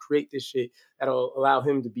two to create this shit that'll allow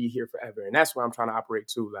him to be here forever. And that's where I'm trying to operate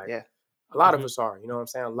too. Like Yeah. a lot of Mhm. us are, you know what I'm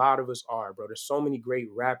saying? A lot of us are, bro. There's so many great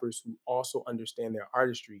rappers who also understand their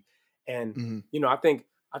artistry. And Mhm.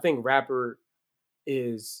 I think rapper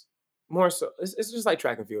is more so it's just like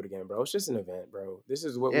track and field again, bro. It's just an event, bro. This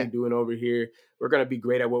is what we Yeah. doing over here. We're gonna be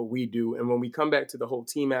great at what we do. And when we come back to the whole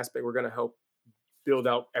team aspect, we're gonna help build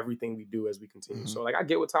out everything we do as we continue. Mhm. So like I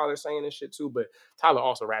get what Tyler's saying and shit too, but Tyler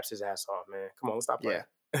also raps his ass off, man. Come on, let's stop playing.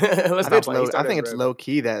 Yeah. Let's stop playing. He I started as think a it's rapper. low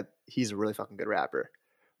key that he's a really fucking good rapper.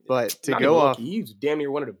 But to Not even go low off, key. He's damn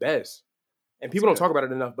near one of the best. And it's people don't good. talk about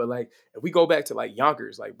it enough, but like if we go back to like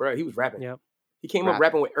Yonkers, like bro, he was rapping. Yep. He came up Rapping.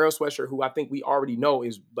 rapping with Earl Sweatshirt, who I think we already know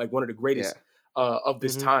is like one of the Yeah. greatest of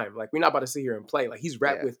this Mhm. time. Like we're not about to sit here and play. Like he's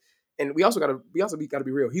rapped Yeah. with, and we gotta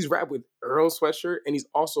be real. He's rapped with Earl Sweatshirt, and he's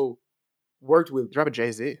also worked with He's rapping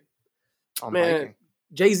Jay-Z on man. Biking.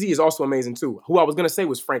 Jay-Z is also amazing too. Who I was gonna say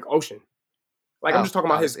was Frank Ocean. Like I'm Oh, just talking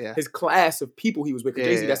about his obviously, yeah. his class of people he was with. Because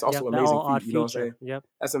Yeah, yeah, Jay-Z, yeah. that's also Yep. That all amazing odd feat. You know what I'm future. saying? Yep.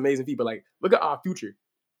 That's amazing feat. But like, look at our future.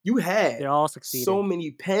 You had They're all so succeeding. many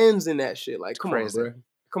pens in that shit. Like, It's crazy.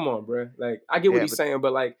 come on, bro. Like, I get what Yeah, he's but saying,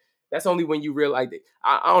 but like, that's only when you realize.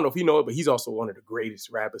 I don't know if you know it, but he's also one of the greatest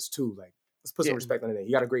rappers too. Like, let's put some yeah. Mhm. respect on it.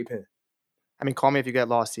 He got a great pen. I mean, Call Me If You Get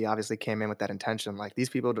Lost, he obviously came in with that intention. Like, these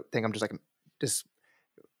people think I'm just like, just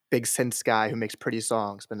big synths guy who makes pretty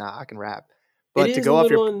songs, but nah, I can rap. It But to is a go off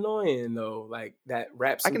your little annoying though, like that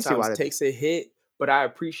rap I can see sometimes why that takes a hit, but I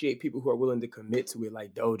appreciate people who are willing to commit to it,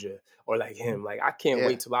 like Doja or like Mhm. him. Like I can't yeah,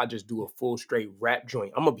 wait till I just do a full straight rap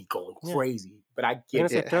joint. I'm gonna be going Yeah. crazy, but I I was get gonna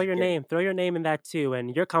say it. yeah, throw I your get it. name, throw your name in that too.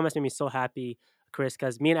 And your comments made me so happy, Chris,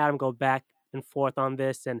 because me and Adam go back and forth on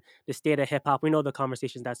this and the state of hip hop. We know the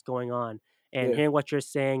conversations that's going on, and Yeah, hearing what you're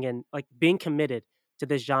saying and like being committed to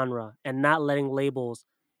this genre and not letting labels,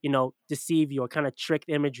 deceive you or kind of trick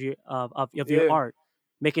the imagery of your yeah. art,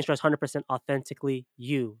 making sure it's 100% authentically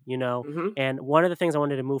you. Hmm. And one of the things I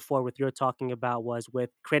wanted to move forward with you're talking about was with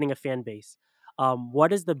creating a fan base.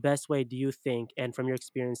 What is the best way, do you think, and from your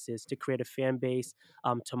experiences, to create a fan base,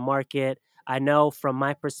 to market? I know from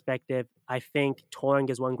my perspective, I think touring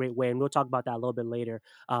is one great way, and we'll talk about that a little bit later.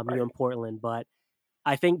 You Right. in Portland, but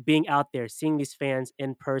I think being out there, seeing these fans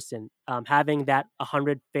in person, having that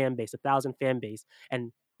 100 fan base, 1,000 fan base,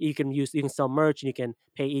 and you can sell merch and you can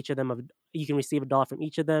pay each of them you can receive $1 from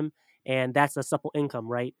each of them, and that's a supple income,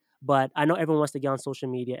 right? But I know everyone wants to get on social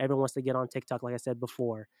media, everyone wants to get on TikTok, like I said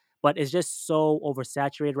before, but it's just so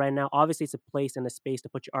oversaturated right now. Obviously, it's a place and a space to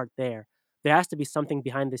put your art there. There has to be something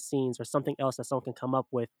behind the scenes or something else that someone can come up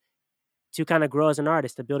with to kind of grow as an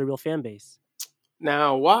artist to build a real fan base.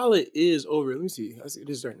 Now, while it is over, let me see. I see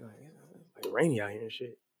this starting like rainy out here and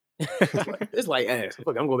shit. It's like ass.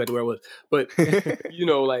 Fuck, I'm going back to where I was. But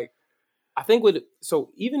like I think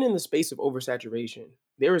even in the space of oversaturation,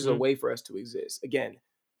 there is a Mhm. way for us to exist. Again,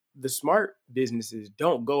 the smart businesses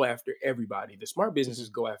don't go after everybody. The smart Mhm. businesses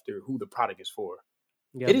go after who the product is for.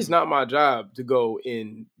 It Yep. is mhm, not my job to go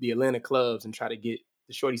in the Atlanta clubs and try to get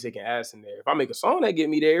the shorty shaking ass in there. If I make a song that get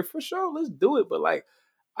me there, for sure, let's do it. But like,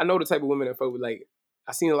 I know the type of women that fuck with like.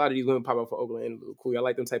 I seen a lot of these women pop up for Oakland. Cool. I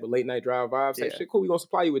like them type of late night drive vibes. Type yeah, shit. Cool. We gonna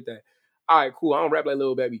supply you with that. All right. Cool. I don't rap like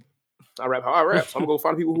Lil Baby. I rap how I rap. So I'm gonna go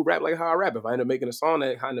find people who rap like how I rap. If I end up making a song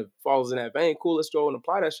that kind of falls in that vein, cool, let's go and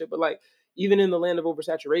apply that shit. But like, even in the land of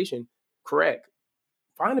oversaturation, correct.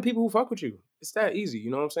 Find the people who fuck with you. It's that easy. You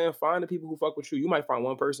know what I'm saying? Find the people who fuck with you. You might find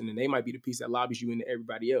one person and they might be the piece that lobbies you into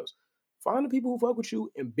everybody else. Find the people who fuck with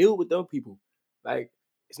you and build with those people. Like,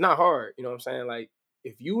 it's not hard. You know what I'm saying? Like,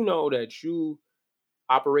 if you know that you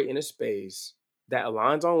operate in a space that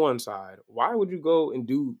aligns on one side, why would you go and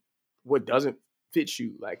do what doesn't fit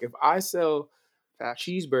you? Like, if I sell facts.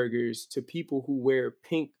 cheeseburgers to people who wear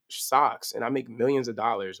pink socks and I make millions of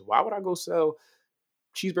dollars, why would I go sell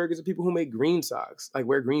cheeseburgers to people who make green socks, like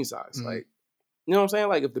wear green socks? Mhm, Like, you know what I'm saying?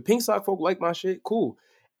 Like, if the pink sock folk like my shit, cool.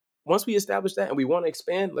 Once we establish that and we want to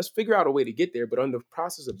expand, let's figure out a way to get there. But on the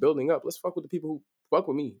process of building up, let's fuck with the people who fuck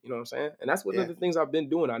with me. You know what I'm saying? And that's one of yeah, the things I've been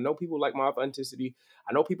doing. I know people like my authenticity.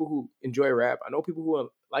 I know people who enjoy rap. I know people who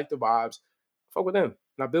like the vibes. Fuck with them.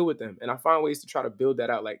 And I build with them. And I find ways to try to build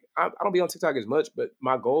that out. Like, I don't be on TikTok as much, but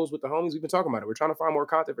my goals with the homies, we've been talking about it. We're trying to find more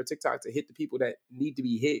content for TikTok to hit the people that need to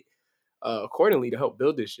be hit accordingly to help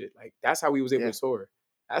build this shit. Like, that's how we was able yeah, to tour.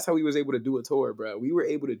 That's how we was able to do a tour, bro. We were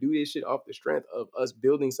able to do this shit off the strength of us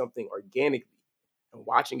building something organically and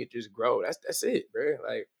watching it just grow. That's it, bro.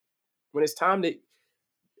 Like, when it's time to,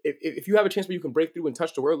 if you have a chance where you can break through and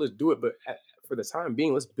touch the world, let's do it. But for the time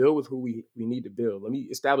being, let's build with who we need to build. Let me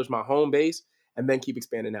establish my home base and then keep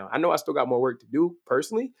expanding out. I know I still got more work to do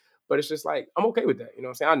personally, but it's just like I'm okay with that. You know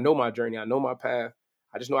what I'm saying? I know my journey. I know my path.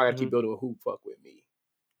 I just know I got to keep Mhm. building with who fuck with me.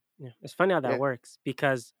 Yeah, it's funny how that yeah, works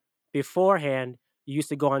because beforehand you used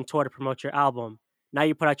to go on tour to promote your album. Now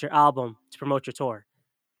you put out your album to promote your tour.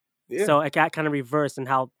 Yeah. So it got kind of reversed in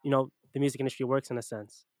how the music industry works in a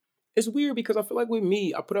sense. It's weird because I feel like with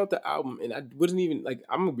me, I put out the album and I wasn't even like,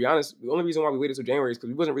 I'm gonna be honest. The only reason why we waited till January is because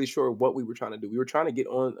we wasn't really sure what we were trying to do. We were trying to get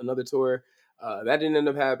on another tour. That didn't end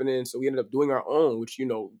up happening. So we ended up doing our own, which,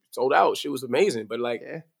 sold out. Shit was amazing. But like,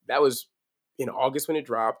 yeah, that was in August when it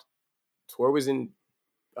dropped. Tour was in,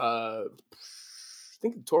 I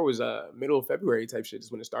think the tour was middle of February type shit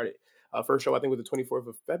is when it started. First show, I think, was the 24th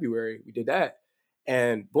of February. We did that.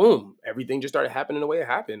 And boom, everything just started happening the way it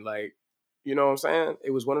happened. Like, you know what I'm saying?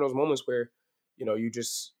 It was one of those moments where, you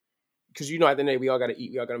just, because, at the end of the day, we all got to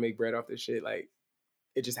eat. We all got to make bread off this shit. Like,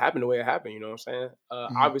 it just happened the way it happened. You know what I'm saying?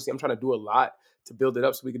 mhm, Obviously, I'm trying to do a lot to build it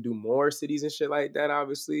up so we can do more cities and shit like that.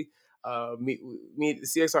 Obviously, the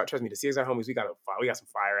CXR, trust me, the CXR homies, we got some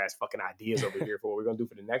fire ass fucking ideas over here for what we're gonna do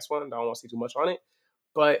for the next one. I don't want to see too much on it,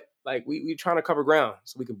 but like we trying to cover ground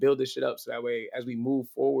so we can build this shit up so that way as we move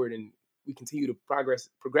forward and we continue to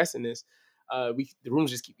progress in this, the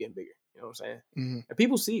rooms just keep getting bigger. You know what I'm saying? mhm, And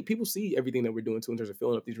people see everything that we're doing too in terms of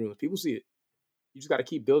filling up these rooms. People see it. You just got to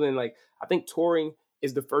keep building. Like, I think touring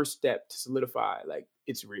is the first step to solidify. Like,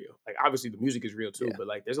 it's real. Like, obviously the music is real too, yeah, but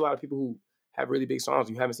like there's a lot of people who have really big songs.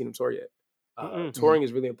 You haven't seen them tour yet. Touring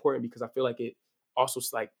is really important because I feel like it also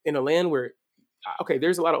like in a land where okay,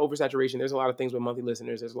 there's a lot of oversaturation. There's a lot of things with monthly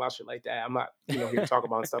listeners. There's a lot of shit like that. I'm not, here to talk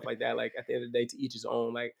about stuff like that. Like at the end of the day, to each his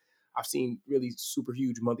own. Like I've seen really super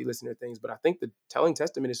huge monthly listener things, but I think the telling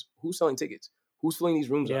testament is who's selling tickets, who's filling these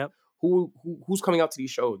rooms up, Yep. who's coming out to these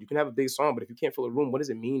shows. You can have a big song, but if you can't fill a room, what does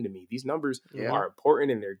it mean to me? These numbers Yeah. are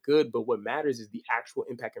important and they're good, but what matters is the actual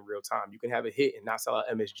impact in real time. You can have a hit and not sell out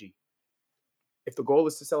MSG. If the goal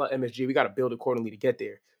is to sell out MSG, we got to build accordingly to get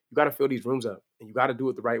there. You got to fill these rooms up and you got to do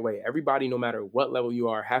it the right way. Everybody, no matter what level you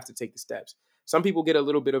are, have to take the steps. Some people get a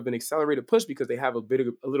little bit of an accelerated push because they have a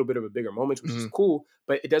little bit of a bigger moment, which is cool,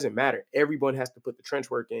 but it doesn't matter. Everyone has to put the trench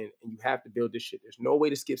work in and you have to build this shit. There's no way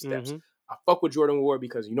to skip steps. I fuck with Jordan Ward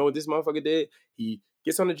because you know what this motherfucker did? He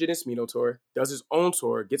gets on the JID and Smino tour, does his own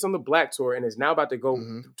tour, gets on the Black tour, and is now about to go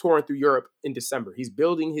touring through Europe in December. He's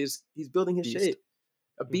building his shit.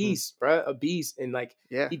 A beast, bro, a beast. And like,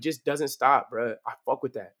 he just doesn't stop, bro. I fuck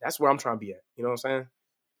with that. That's where I'm trying to be at. You know what I'm saying?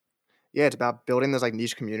 Yeah, it's about building those like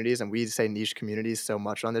niche communities, and we say niche communities so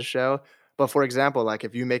much on this show. But for example, like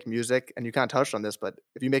if you make music, and you kind of touched on this, but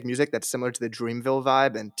if you make music that's similar to the Dreamville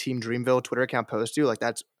vibe and Team Dreamville Twitter account posts you, like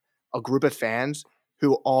that's a group of fans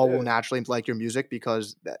who all will naturally like your music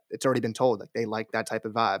because it's already been told like they like that type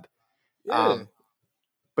of vibe. Yeah.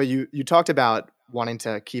 But you talked about wanting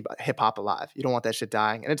to keep hip hop alive. You don't want that shit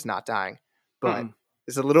dying, and it's not dying. But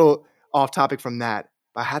it's a little off topic from that.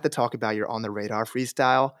 But I had to talk about your on the radar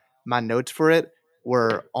freestyle. My notes for it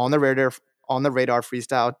were on the radar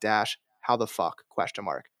freestyle dash how the fuck question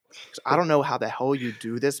mark. Because I don't know how the hell you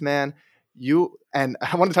do this, man. You and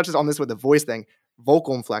I want to touch on this with the voice thing.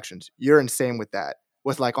 Vocal inflections. You're insane with that.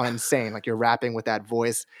 With like on insane, like you're rapping with that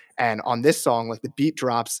voice. And on this song, like the beat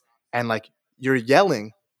drops and like you're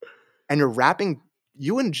yelling and you're rapping.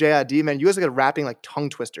 You and JID, man, you guys are rapping like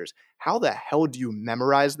tongue twisters. How the hell do you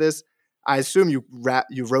memorize this? I assume you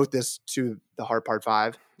wrote this to the Hard Part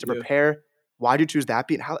 5 to prepare. Why did you choose that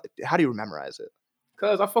beat? How do you memorize it?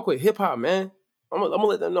 Cause I fuck with hip hop, man. I'm gonna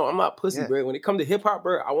let them know I'm not pussy, bro. When it comes to hip hop,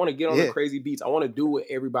 bro, I want to get on the crazy beats. I want to do what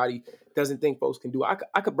everybody doesn't think folks can do.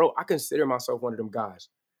 Bro. I consider myself one of them guys.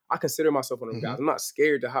 I'm not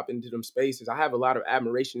scared to hop into them spaces. I have a lot of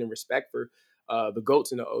admiration and respect for the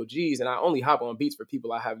goats and the OGs, and I only hop on beats for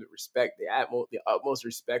people I have the respect, the utmost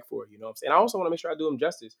respect for. You know what I'm saying? I also want to make sure I do them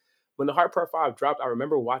justice. When the Hard Part 5 dropped, I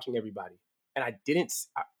remember watching everybody, and I didn't.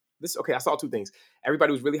 I saw two things.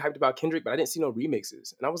 Everybody was really hyped about Kendrick, but I didn't see no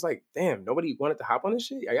remixes. And I was like, damn, nobody wanted to hop on this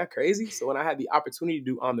shit? Are y'all crazy? So when I had the opportunity to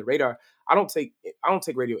do On the Radar, I don't take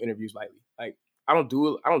radio interviews lightly. Like I don't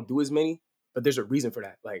do as many, but there's a reason for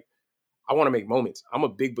that. Like I want to make moments. I'm a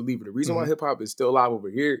big believer. The reason why hip hop is still alive over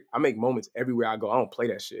here, I make moments everywhere I go. I don't play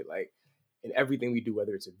that shit. Like in everything we do,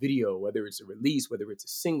 whether it's a video, whether it's a release, whether it's a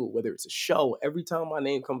single, whether it's a show, every time my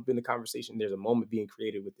name comes up in the conversation, there's a moment being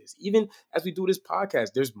created with this. Even as we do this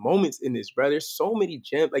podcast, there's moments in this, bro. There's so many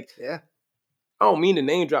gems. Like, I don't mean to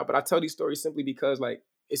name drop, but I tell these stories simply because like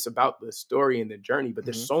it's about the story and the journey. But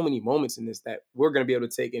there's so many moments in this that we're gonna be able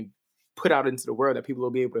to take and put out into the world that people will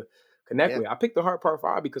be able to connect with. I picked the Hard Part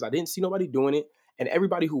 5 because I didn't see nobody doing it. And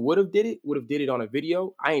everybody who would have did it on a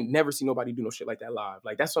video. I ain't never seen nobody do no shit like that live.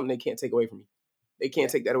 Like that's something they can't take away from me. They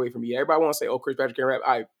can't take that away from me. Everybody want to say, "Oh, Chris Patrick can rap."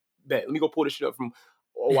 I bet. Let me go pull this shit up from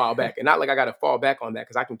a while back, and not like I got to fall back on that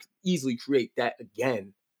because I can easily create that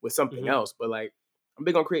again with something else. But like, I'm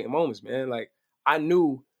big on creating moments, man. Like I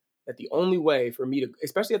knew that the only way for me to,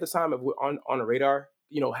 especially at the time of on a radar,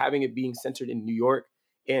 having it being centered in New York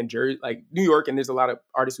and Jersey, like New York, and there's a lot of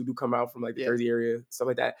artists who do come out from like the Jersey area, stuff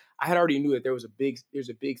like that. I had already knew that there's a big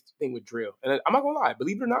thing with drill, and I'm not gonna lie,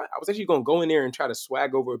 believe it or not, I was actually gonna go in there and try to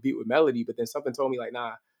swag over a beat with melody, but then something told me like,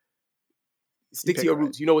 nah, stick to your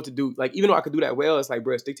roots. You know what to do. Like even though I could do that well, it's like,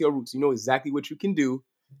 bro, stick to your roots. You know exactly what you can do.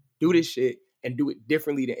 Do this shit and do it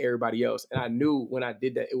differently than everybody else. And I knew when I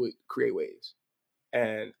did that, it would create waves.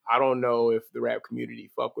 And I don't know if the rap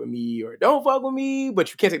community fuck with me or don't fuck with me,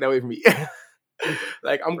 but you can't take that away from me.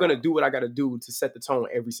 Like I'm gonna do what I gotta do to set the tone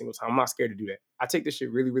every single time. I'm not scared to do that. I take this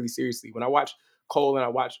shit really, really seriously. When I watch Cole and I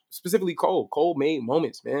watch specifically Cole made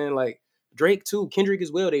moments, man. Like Drake too, Kendrick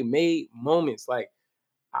as well. They made moments. Like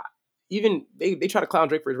even they try to clown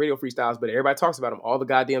Drake for his radio freestyles, but everybody talks about him all the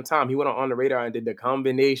goddamn time. He went on the radar and did the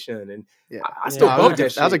combination, and I still bump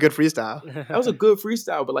that shit. That was a good freestyle. That was a good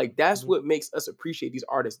freestyle, but like that's what makes us appreciate these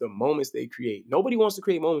artists, the moments they create. Nobody wants to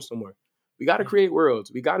create moments no more. We got to create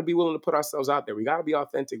worlds. We got to be willing to put ourselves out there. We got to be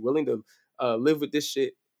authentic, willing to live with this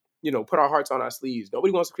shit. Put our hearts on our sleeves.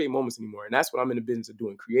 Nobody wants to create moments anymore, and that's what I'm in the business of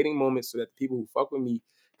doing: creating moments so that the people who fuck with me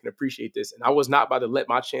can appreciate this. And I was not about to let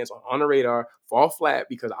my chance on the radar fall flat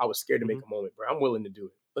because I was scared to make a moment, bro. I'm willing to do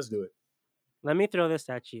it. Let's do it. Let me throw this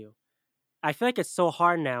at you. I feel like it's so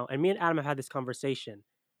hard now, and me and Adam have had this conversation.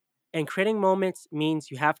 And creating moments means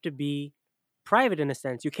you have to be private in a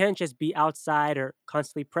sense. You can't just be outside or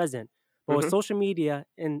constantly present. But with Hmm. social media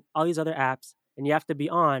and all these other apps, and you have to be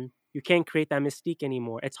on, you can't create that mystique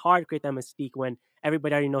anymore. It's hard to create that mystique when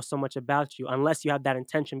everybody already knows so much about you, unless you have that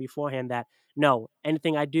intention beforehand that no,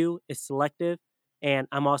 anything I do is selective, and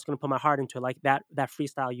I'm also going to put my heart into it, like that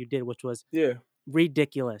freestyle you did, which was Yeah.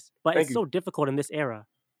 ridiculous. But Thank it's you. so difficult in this era.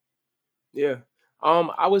 Yeah.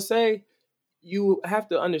 I would say you have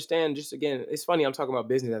to understand, just again, it's funny I'm talking about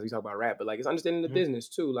business as we talk about rap, but like it's understanding the Mhm. business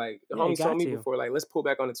too. Like the Yeah, you homies told got me to. before, like let's pull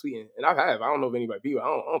back on the tweeting. And I don't know if anybody be, I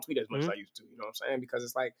don't tweet as much as Hmm. I used to, you know what I'm saying? Because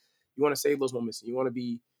it's like you want to save those moments and you want to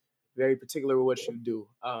be very particular with what you do.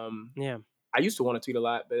 Yeah. I used to want to tweet a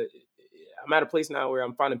lot, but I'm at a place now where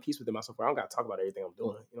I'm finding peace within myself where I don't got to talk about everything I'm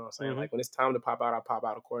doing. You know what I'm saying? Hmm. Like when it's time to pop out, I pop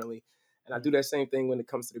out accordingly. And I do that same thing when it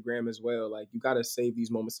comes to the gram as well. Like you got to save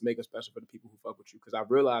these moments to make them special for the people who fuck with you. Because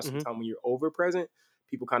I've realized Hmm. sometimes when you're over present,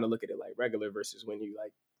 people kind of look at it like regular versus when you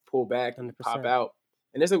like pull back and you pop 100%. out.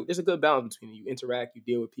 And there's a good balance between it. You interact, you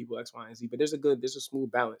deal with people X, Y, and Z. But there's a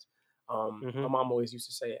smooth balance. My Hmm. mom always used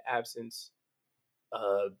to say absence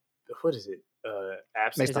uh what is it? Makes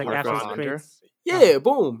Absence It's the be like the heart grow absence fonder. fonder. creates. Yeah,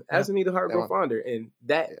 boom. Yeah. Absent be the heart That grow one. fonder. And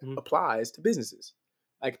that Yeah. Mhm, applies to businesses.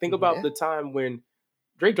 Like think mhm, about Yeah. the time when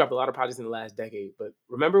Drake dropped a lot of projects in the last decade, but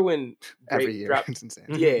remember when Every Drake year. dropped, It's insane.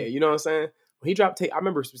 yeah, mhm, you know what I'm saying? When he dropped I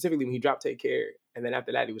remember specifically when he dropped Take Care, and then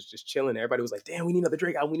after that he was just chilling. Everybody was like, damn, we need another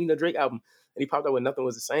Drake album, we need another Drake album. And he popped out with Nothing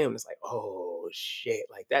Was the Same. And it's like, oh shit.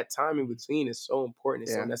 Like that time in mhm, between is so important,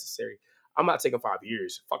 it's so Yeah. necessary. I'm not taking 5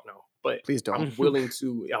 years. Fuck no. But Please don't. I'm willing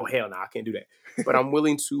to, oh hell no, I can't do that. But I'm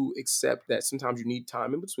willing to accept that sometimes you need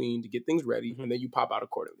time in between to get things ready mhm, and then you pop out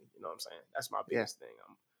accordingly. You know what I'm saying? That's my Yeah. biggest thing.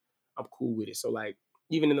 I'm cool with it. So like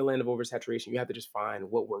even in the land of oversaturation, you have to just find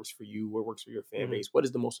what works for you, what works for your fan mhm. base, what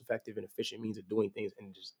is the most effective and efficient means of doing things,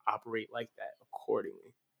 and just operate like that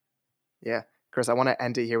accordingly. Yeah. Chris, I want to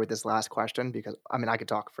end it here with this last question because I mean I could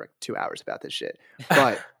talk for like 2 hours about this shit.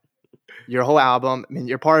 But your whole album, I mean,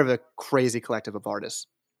 you're part of a crazy collective of artists.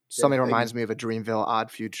 Yeah, Something thank reminds you. me of a Dreamville,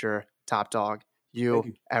 Odd Future, Top Dog, Thank you,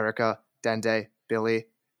 you. Erica, Dende, Billy.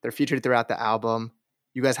 They're featured throughout the album.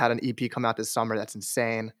 You guys had an EP come out this summer that's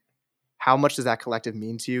insane. How much does that collective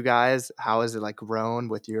mean to you guys? How has it like grown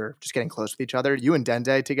with your just getting close with each other? You and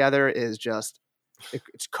Dende together is just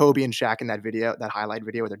it's Kobe and Shaq in that video, that highlight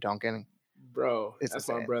video where they're dunking. Bro, It's that's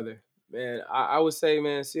my insane. brother. Man, I would say,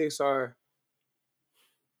 man, CXR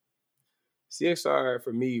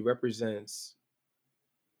for me represents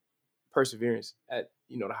perseverance at,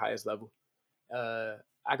 the highest level. Uh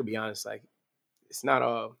I could be honest, like it's not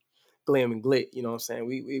all glam and glit. You know what I'm saying?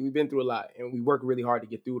 We've been through a lot, and we work really hard to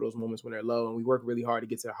get through those moments when they're low, and we work really hard to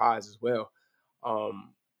get to the highs as well.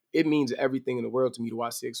 Um, it means everything in the world to me to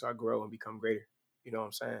watch CXR grow and become greater. You know what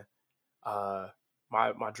I'm saying? Uh,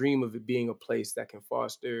 my dream of it being a place that can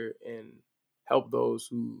foster and help those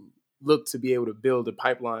who look to be able to build a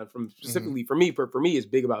pipeline from Mhm. specifically for me it's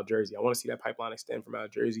big about Jersey. I want to see that pipeline extend from out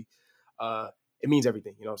of Jersey. uh, it means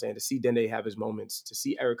everything. You know what I'm saying? To see Dende have his moments, to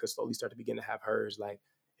see Erica slowly start to begin to have hers, like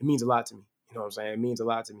it means a lot to me. You know what I'm saying? It means a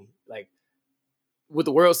lot to me. Like what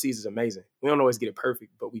the world sees is amazing. We don't always get it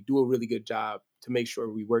perfect, but we do a really good job to make sure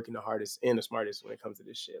we working the hardest and the smartest when it comes to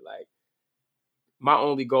this shit. Like my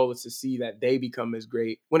only goal is to see that they become as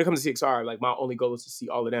great. When it comes to CXR, like my only goal is to see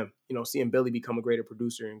all of them. Seeing Billy become a greater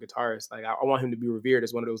producer and guitarist. Like I want him to be revered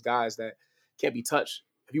as one of those guys that can't be touched.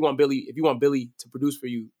 If you want Billy to produce for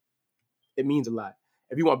you, it means a lot.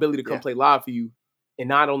 If you want Billy to come Yeah. play live for you, and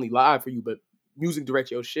not only live for you, but music direct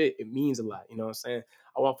your shit, it means a lot. You know what I'm saying?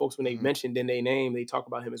 I want folks when they Mhm. mention then they name, they talk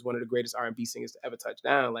about him as one of the greatest R&B singers to ever touch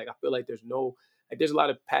down. Like I feel like there's a lot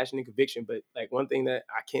of passion and conviction, but like one thing that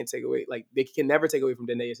I can't take away, like they can never take away from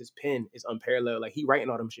Dene is his pen is unparalleled. Like he writing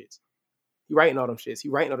all them shits. He writing all them shits. He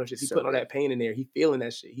writing all them shits. He So putting all good. that pain in there. He feeling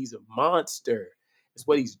that shit. He's a monster. It's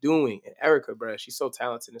what he's doing. And Erica, bro, she's so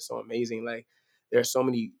talented and so amazing. Like there are so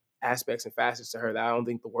many aspects and facets to her that I don't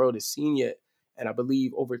think the world has seen yet. And I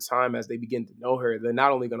believe over time, as they begin to know her, they're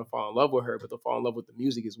not only going to fall in love with her, but they'll fall in love with the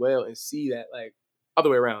music as well and see that, like, other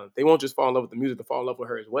way around. They won't just fall in love with the music, they'll fall in love with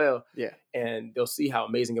her as well. Yeah. And they'll see how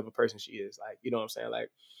amazing of a person she is. Like, you know what I'm saying? Like,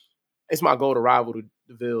 it's my goal to rival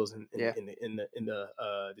the Bills Yeah.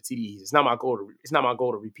 the TDEs. It's not my goal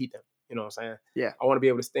to repeat them. You know what I'm saying? Yeah. I want to be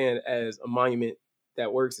able to stand as a monument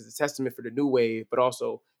that works as a testament for the new wave, but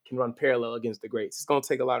also can run parallel against the greats. It's gonna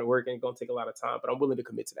take a lot of work and it's gonna take a lot of time, but I'm willing to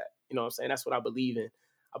commit to that. You know what I'm saying? That's what I believe in.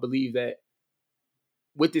 I believe that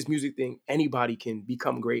with this music thing, anybody can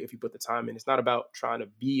become great if you put the time in. It's not about trying to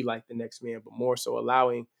be like the next man, but more so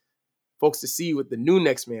allowing folks to see what the new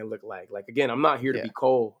next man look like. Like, again, I'm not here to be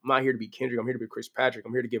Cole. I'm not here to be Kendrick. I'm here to be Chris Patrick.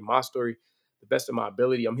 I'm here to give my story the best of my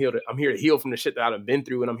ability. I'm here to heal from the shit that I've been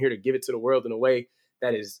through, and I'm here to give it to the world in a way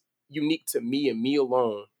that is unique to me and me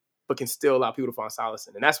alone, but can still allow people to find solace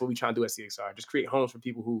in. And that's what we try to do at CXR. Just create homes for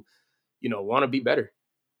people who, want to be better.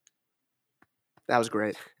 That was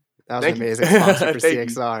great. That was an amazing sponsor for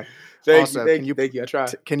CXR. Thank you. I try.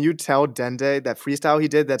 Can you tell Dende that freestyle he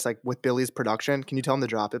did that's like with Billy's production? Can you tell him to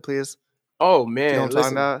drop it, please? Oh man, you know what I'm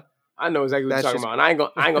talking about? I know exactly what you're talking about, and I ain't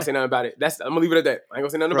gonna say nothing about it. I'm gonna leave it at that. I ain't gonna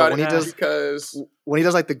say nothing about it because when he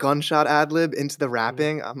does like the gunshot ad lib into the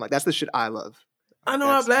rapping, I'm like, that's the shit I love. I know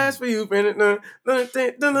I blast for you, man. Advance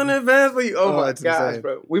for you. Oh my gosh, insane.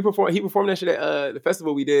 Bro. He performed that shit at the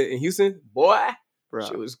festival we did in Houston. Boy,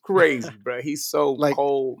 shit was crazy, bro. He's so like,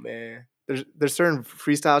 cold, man. There's certain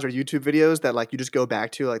freestyles or YouTube videos that like you just go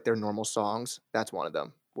back to like their normal songs. That's one of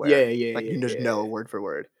them. Where, you just know word for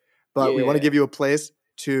word. But we want to give you a place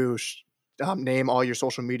to name all your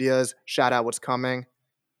social medias, shout out what's coming.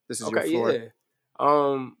 This is your floor.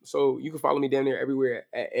 Yeah. So you can follow me down there everywhere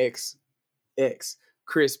at X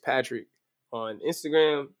Chris Patrick on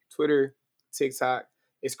Instagram, Twitter, TikTok.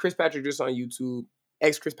 It's Chris Patrick just on YouTube.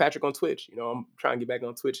 X Chris Patrick on Twitch. I'm trying to get back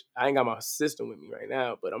on Twitch. I ain't got my system with me right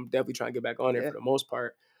now, but I'm definitely trying to get back on there for the most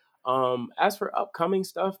part. As for upcoming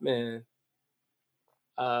stuff, man,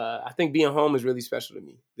 I think being home is really special to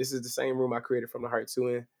me. This is the same room I created From the Heart 2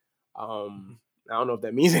 in. I don't know if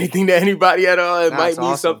that means anything to anybody at all. It might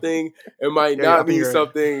mean something. It might not mean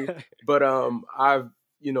something. But I've,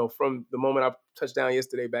 from the moment I touched down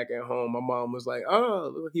yesterday back at home, my mom was like,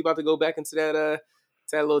 "Oh, look, he about to go back into that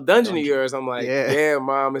little dungeon of yours." I'm like, "Yeah,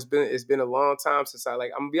 Mom, it's been a long time since I'm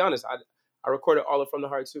gonna be honest. I recorded all of From the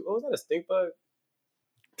Heart 2. Oh, is that a stink bug?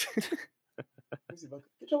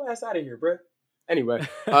 Get your ass out of here, bro. Anyway,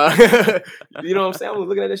 you know what I'm saying? I was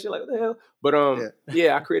looking at this shit like, what the hell? But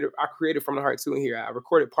I created From the Heart 2 in here. I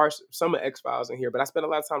recorded some of X-Files in here, but I spent a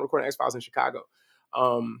lot of time recording X-Files in Chicago.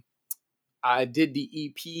 I did the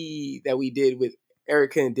EP that we did with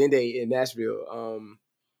Erica and Dende in Nashville.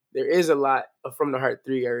 There is a lot of From the Heart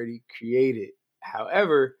 3 already created.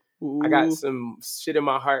 However, I got some shit in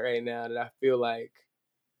my heart right now that I feel like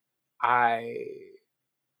I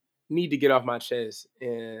need to get off my chest.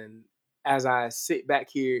 And as I sit back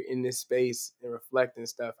here in this space and reflect and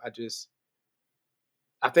stuff, I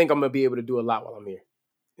think I'm gonna be able to do a lot while I'm here.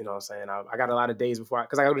 You know what I'm saying? I got a lot of days before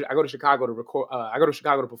because I go to Chicago to record. I go to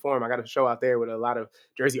Chicago to perform. I got a show out there with a lot of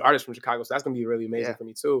Jersey artists from Chicago, so that's gonna be really amazing for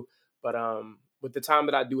me too. But with the time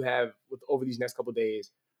that I do have over these next couple of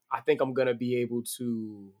days, I think I'm gonna be able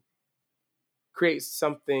to create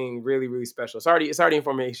something really, really special. It's already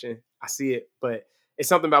information. I see it, but it's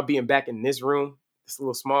something about being back in this room, this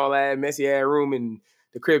little small ass, messy ass room in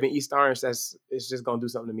the crib in East Orange. It's just gonna do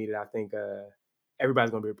something to me that I think everybody's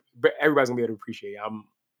gonna be able to appreciate.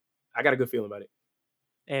 I got a good feeling about it.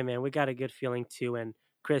 Hey man, we got a good feeling too. And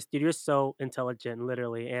Chris, dude, you're so intelligent,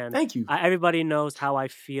 literally. And thank you. Everybody knows how I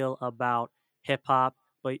feel about hip hop,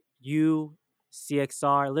 but you,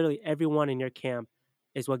 CXR, literally everyone in your camp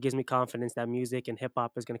is what gives me confidence that music and hip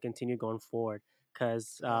hop is going to continue going forward.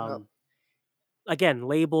 Because again,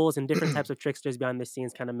 labels and different types of tricksters behind the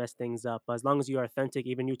scenes kind of mess things up. But as long as you are authentic,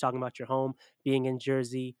 even you talking about your home, being in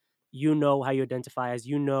Jersey, you know how you identify as,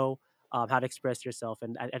 how to express yourself.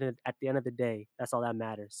 And at the end of the day, that's all that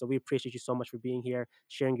matters. So we appreciate you so much for being here,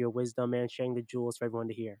 sharing your wisdom, and sharing the jewels for everyone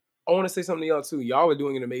to hear. I want to say something to y'all too. Y'all are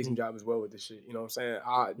doing an amazing job as well with this shit. You know what I'm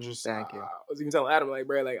saying? Thank you. I was even telling Adam, like,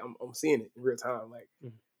 bro, like I'm seeing it in real time. Like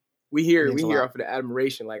we hear off of the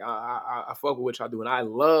admiration. Like I fuck with what y'all do, and I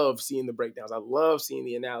love seeing the breakdowns. I love seeing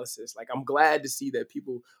the analysis. Like I'm glad to see that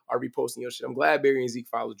people are reposting your shit. I'm glad Barry and Zeke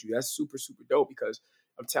followed you. That's super, super dope because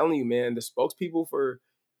I'm telling you, man, the spokespeople for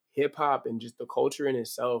hip hop and just the culture in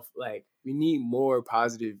itself, like we need more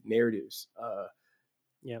positive narratives.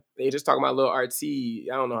 Yep. They just talking about Lil RT.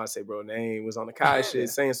 I don't know how to say bro name was on the Kai shit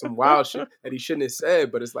saying some wild shit that he shouldn't have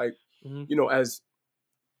said, but it's like,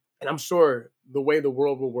 and I'm sure the way the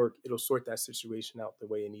world will work, it'll sort that situation out the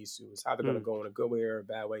way it needs to. It's either going to go in a good way or a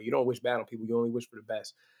bad way. You don't wish bad on people. You only wish for the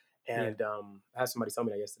best. And I had somebody tell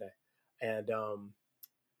me that yesterday. And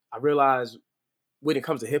I realized when it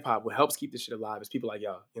comes to hip hop, what helps keep this shit alive is people like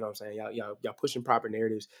y'all. You know what I'm saying? Y'all pushing proper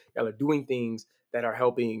narratives. Y'all are doing things that are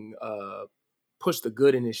helping push the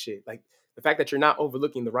good in this shit. Like the fact that you're not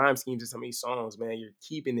overlooking the rhyme schemes in some of these songs, man, you're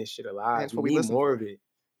keeping this shit alive. We need more of it.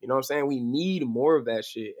 You know what I'm saying? We need more of that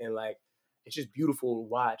shit. And like, it's just beautiful to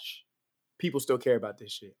watch people still care about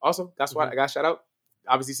this shit. Also, that's why I got shout out.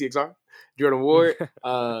 Obviously CXR, Jordan Ward,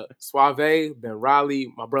 Suave, Ben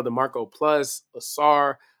Riley, my brother Marco Plus,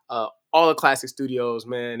 Asar, all the classic studios,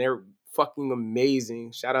 man. They're fucking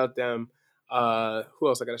amazing. Shout out them. Who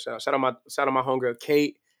else I gotta shout out? Shout out my homegirl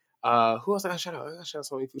Kate. Who else I gotta shout out? I gotta shout out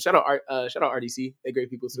so many people. Shout out RDC. They're great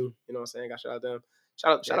people too. You know what I'm saying? Gotta shout out them.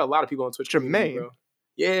 Shout out a lot of people on Twitch community, Jermaine. bro.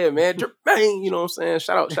 Yeah, man. Jermaine, you know what I'm saying?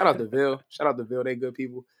 Shout out DeVille. Shout out DeVille. They good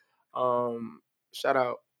people. Shout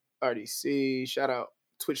out RDC. Shout out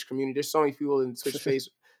Twitch community. There's so many people in the Twitch space.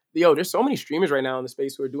 Yo, there's so many streamers right now in the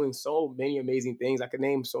space who are doing so many amazing things. I could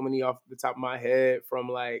name so many off the top of my head from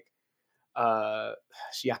like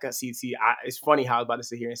it's funny how I was about to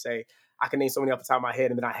sit here and say I can name so many off the top of my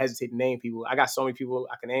head and then I hesitate to name people. I got so many people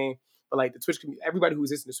I can name, but like the Twitch community, everybody who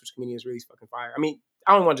exists in the Twitch community is really fucking fire. I mean,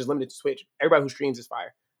 I don't want to just limit it to Twitch. Everybody who streams is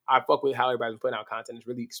fire. I fuck with how everybody's putting out content. It's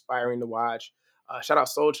really inspiring to watch. Shout out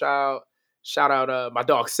Soul Child. Shout out my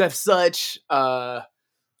dog Seth Such. Who else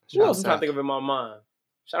I'm trying to think of in my mind?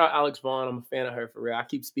 Shout out Alex Vaughn. I'm a fan of her for real. I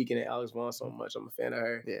keep speaking at Alex Vaughn so much. I'm a fan of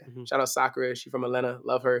her. Yeah. Shout out Sakura. She from Atlanta.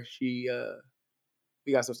 Love her. We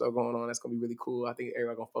got some stuff going on. That's gonna be really cool. I think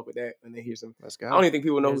everybody gonna fuck with that and then hear some. Let's go. I don't even think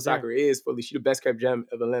people know who Sakura is fully. She the best kept gem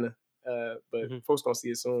of Atlanta. But folks gonna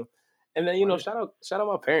see it soon. And then shout out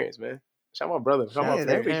my parents, man. Shout out my brother. Shout out my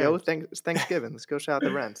there we parents. go. It's Thanksgiving. Let's go shout out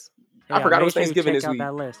the Rents. I forgot it was make sure you Thanksgiving check this out week.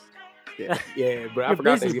 That list. Yeah, bro. I You're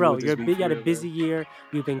forgot busy, bro. Thanksgiving was this week, You got a for real, busy year.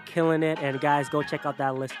 You've been killing it. And guys, go check out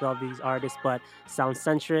that list for all these artists. But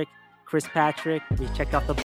Soundcentric, Chris Patrick, we checked out the